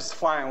disadvantages to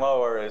flying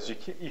lower is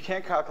you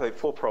can't calculate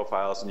full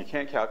profiles and you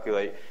can't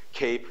calculate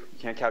CAPE, you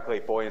can't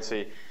calculate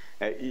buoyancy.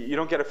 You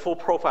don't get a full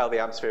profile of the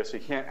atmosphere, so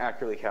you can't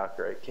accurately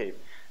calculate CAPE.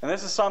 And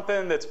this is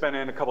something that's been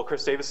in a couple of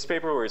Chris Davis'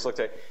 paper where he's looked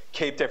at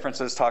CAPE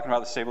differences, talking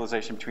about the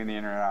stabilization between the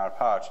inner and outer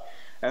pouch.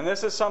 And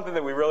this is something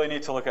that we really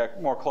need to look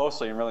at more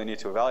closely and really need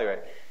to evaluate.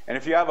 And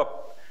if you have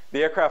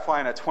the aircraft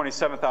flying at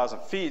 27,000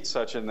 feet,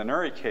 such in the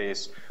Nuri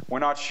case, we're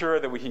not sure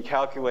that we can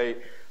calculate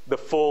the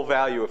full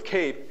value of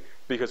CAPE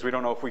because we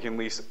don't know if we can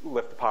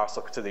lift the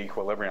parcel to the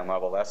equilibrium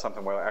level. That's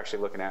something we're actually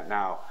looking at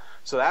now.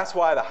 So that's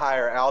why the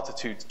higher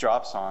altitude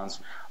drop sondes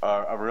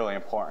are really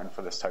important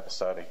for this type of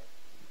study.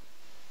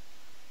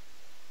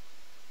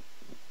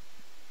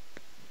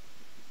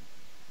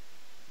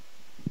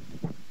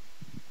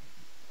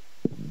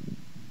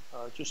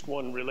 Just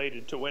one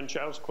related to Wen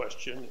Chao's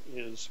question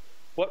is,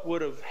 what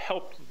would have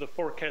helped the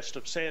forecast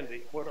of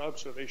Sandy? What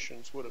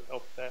observations would have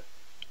helped that?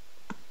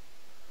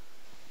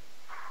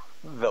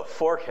 The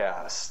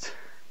forecast.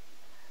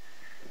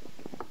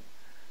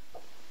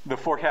 The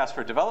forecast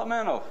for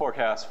development or the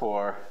forecast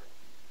for?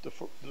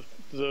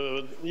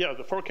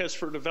 The forecast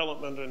for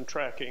development and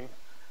tracking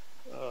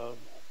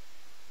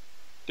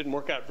didn't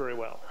work out very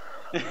well.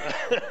 It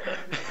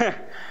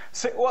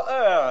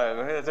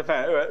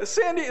depends.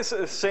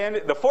 Sandy,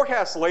 the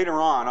forecast later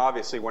on,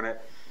 obviously,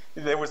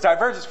 there was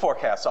divergence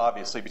forecasts,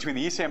 obviously, between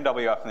the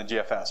ECMWF and the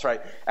GFS,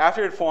 right?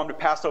 After it formed, it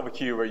passed over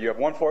Cuba. You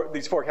have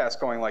these forecasts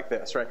going like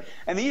this, right?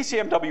 And the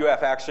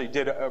ECMWF actually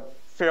did a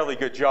fairly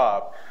good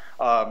job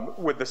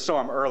with the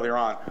storm earlier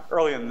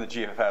in the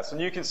GFS. And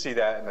you can see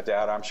that in the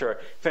data. I'm sure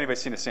if anybody's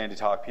seen a Sandy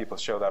talk, people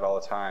show that all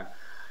the time.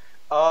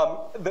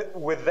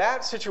 With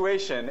that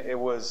situation, it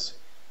was,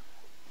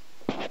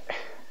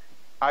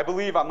 I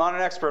believe, I'm not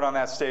an expert on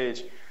that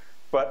stage,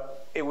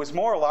 but it was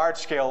more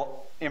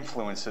large-scale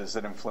influences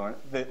that influenced.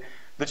 The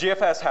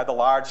GFS had the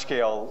large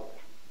scale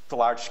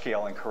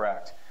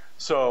incorrect.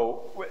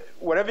 So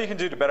whatever you can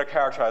do to better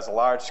characterize the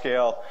large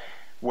scale,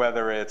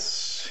 whether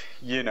it's,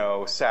 you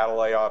know,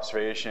 satellite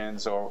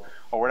observations or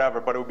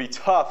whatever, but it would be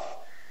tough.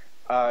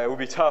 It would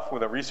be tough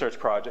with a research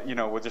project, you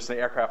know, with just the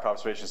aircraft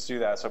observations to do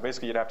that. So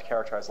basically, you'd have to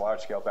characterize the large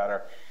scale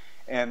better.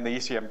 And the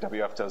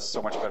ECMWF does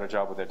so much better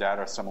job with their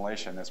data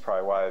assimilation. That's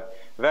probably why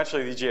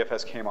eventually the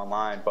GFS came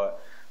online.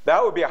 But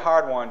that would be a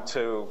hard one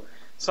to.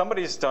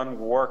 Somebody's done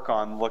work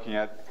on looking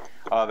at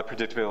the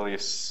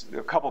predictability.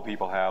 A couple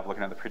people have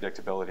looking at the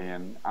predictability,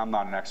 and I'm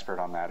not an expert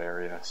on that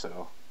area.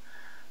 So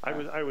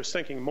I was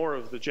thinking more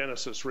of the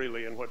genesis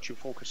really and what you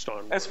focused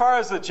on. as far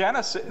as the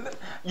genesis,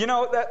 you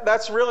know,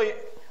 that's really.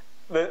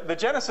 The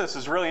genesis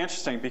is really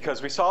interesting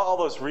because we saw all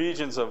those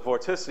regions of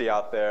vorticity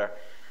out there,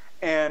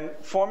 and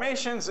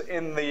formations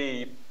in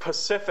the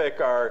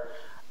Pacific are,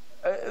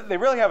 they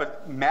really have a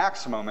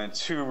maximum in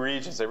 2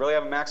 regions. They really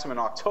have a maximum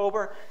in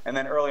October and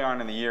then early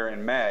on in the year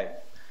in May.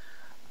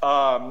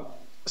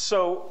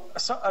 So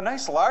a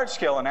nice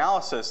large-scale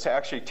analysis to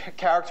actually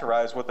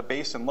characterize what the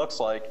basin looks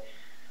like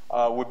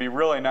would be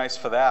really nice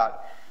for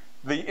that.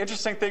 The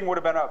interesting thing would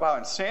have been about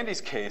in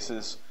Sandy's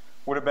cases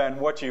would have been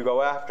what do you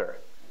go after?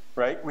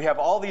 Right? We have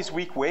all these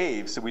weak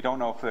waves that we don't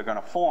know if they're going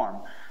to form.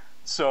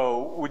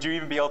 So would you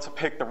even be able to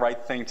pick the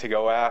right thing to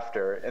go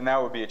after? And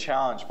that would be a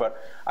challenge.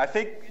 But I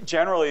think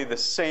generally the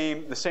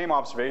same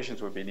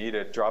observations would be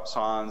needed.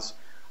 Dropsondes,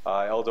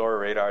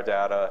 Eldora radar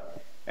data,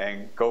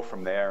 and go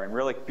from there and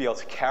really be able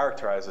to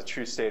characterize the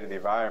true state of the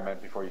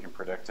environment before you can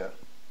predict it.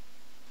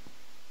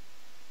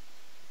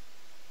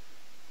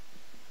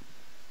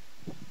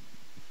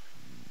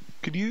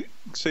 Could you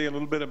say a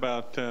little bit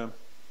about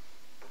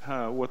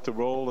what the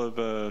role of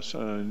a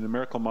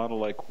numerical model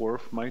like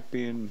WRF might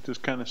be in this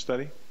kind of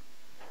study?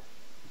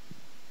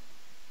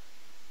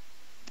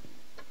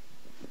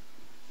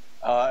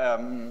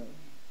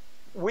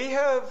 We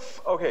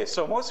have, okay,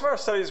 so most of our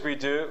studies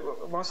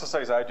most of the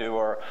studies I do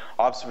are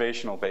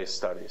observational-based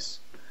studies,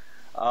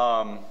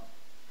 where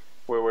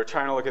we're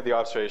trying to look at the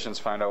observations,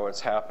 find out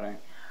what's happening.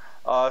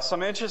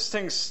 Some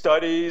interesting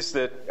studies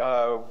that,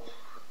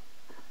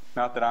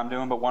 not that I'm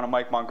doing, but one of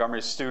Mike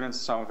Montgomery's students,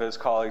 some of his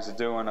colleagues are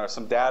doing, are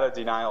some data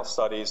denial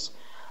studies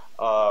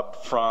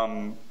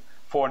from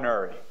Typhoon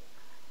Nuri,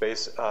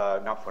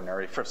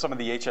 for some of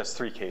the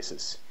HS3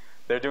 cases.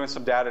 They're doing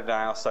some data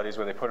denial studies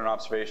where they put in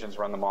observations,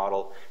 run the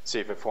model, see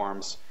if it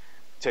forms,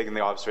 taking the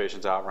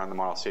observations out, run the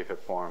model, see if it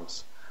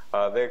forms.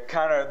 They're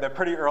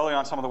pretty early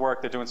on some of the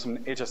work. They're doing some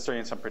HS3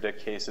 and some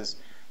predict cases.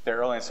 They're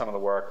early in some of the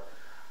work.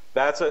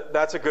 That's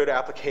a good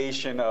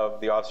application of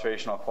the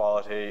observational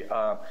quality.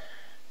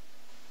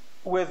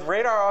 With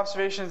radar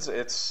observations,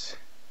 it's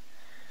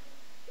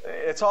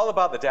all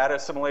about the data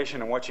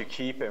assimilation and what you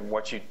keep and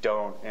what you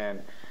don't.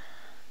 And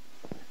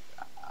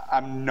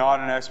I'm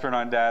not an expert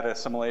on data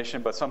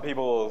assimilation, but some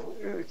people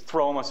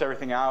throw almost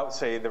everything out,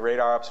 say the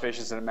radar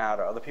observations didn't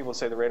matter. Other people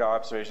say the radar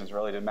observations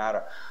really didn't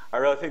matter. I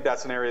really think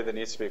that's an area that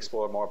needs to be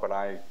explored more, but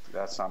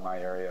that's not my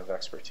area of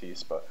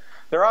expertise. But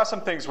there are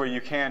some things where you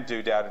can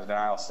do data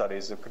denial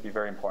studies that could be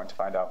very important to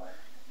find out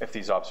if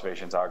these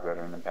observations are good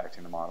and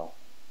impacting the model.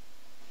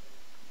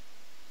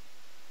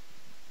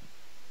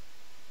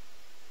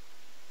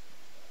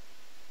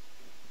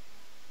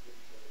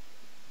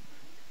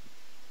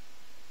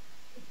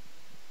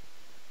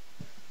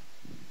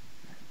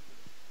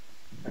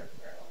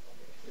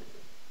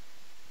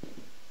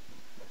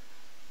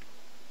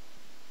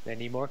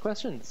 Any more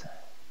questions?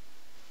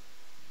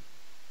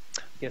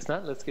 Guess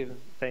not. Let's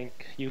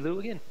thank you, Lou,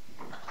 again.